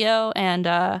CEO, and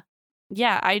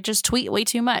I just tweet way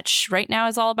too much. Right now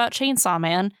is all about Chainsaw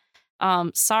Man.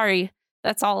 Sorry,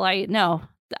 that's all I know.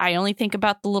 I only think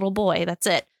about the little boy. That's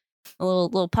it. A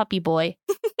little puppy boy.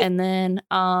 And then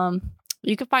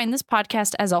you can find this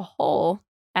podcast as a whole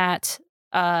at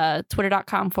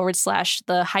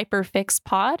twitter.com/the hyperfix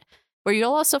pod, where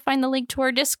you'll also find the link to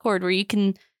our Discord, where you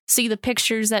can see the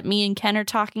pictures that me and Ken are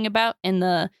talking about in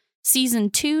the season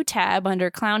 2 tab under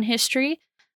clown history,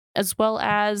 as well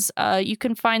as you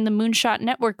can find the Moonshot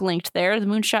Network linked there. The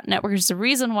Moonshot Network is the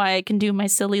reason why I can do my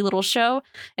silly little show,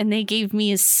 and they gave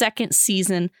me a second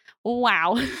season.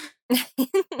 Wow.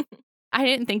 I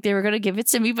didn't think they were going to give it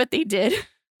to me, but they did.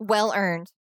 Well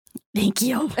earned. Thank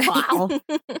you. Wow.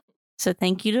 So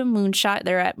thank you to Moonshot.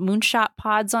 They're at Moonshot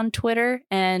Pods on Twitter,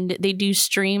 and they do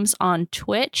streams on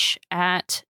Twitch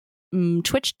at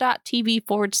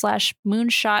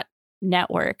twitch.tv/Moonshot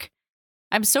Network.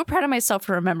 I'm so proud of myself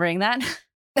for remembering that.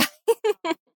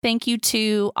 Thank you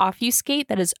to Offuscate,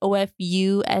 that is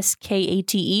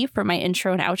OFUSKATE, for my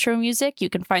intro and outro music. You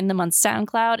can find them on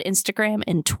SoundCloud, Instagram,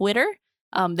 and Twitter.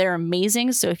 They're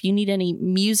amazing, so if you need any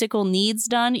musical needs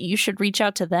done, you should reach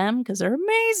out to them because they're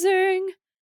amazing.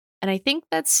 And I think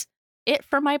that's it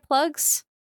for my plugs.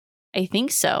 I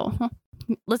think so.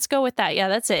 Let's go with that. Yeah,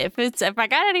 that's it. If I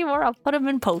got any more, I'll put them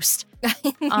in post.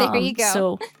 There you go.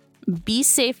 So be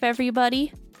safe,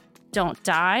 everybody. Don't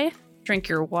die. Drink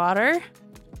your water.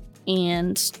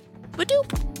 And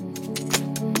badoop.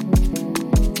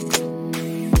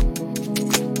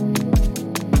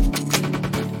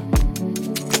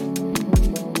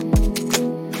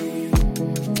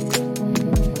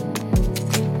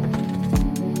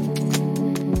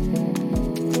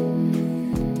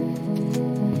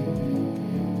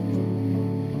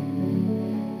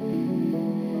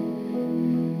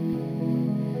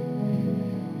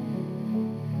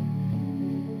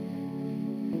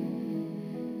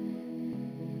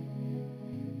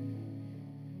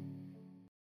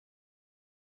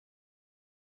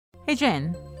 Hey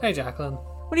Jane. Hey Jacqueline.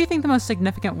 What do you think the most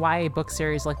significant YA book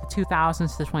series like the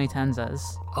 2000s to the 2010s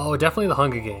is? Oh, definitely The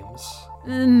Hunger Games.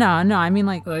 No, I mean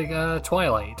like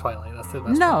Twilight, that's the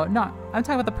best No, one. no, I'm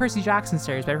talking about the Percy Jackson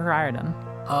series by Rick Riordan.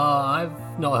 I've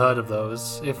not heard of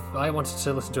those. If I wanted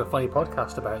to listen to a funny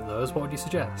podcast about those, what would you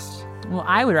suggest? Well,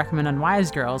 I would recommend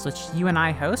Unwise Girls, which you and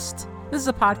I host. This is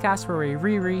a podcast where we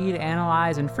reread,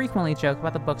 analyze, and frequently joke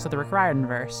about the books of the Rick Riordan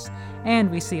verse. And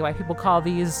we see why people call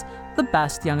these the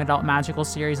best young adult magical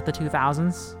series of the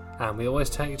 2000s. And we always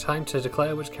take time to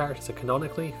declare which characters are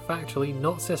canonically, factually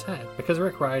not cishet, because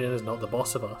Rick Riordan is not the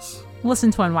boss of us. Listen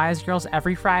to Unwise Girls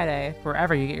every Friday,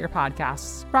 wherever you get your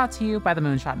podcasts. Brought to you by the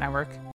Moonshot Network.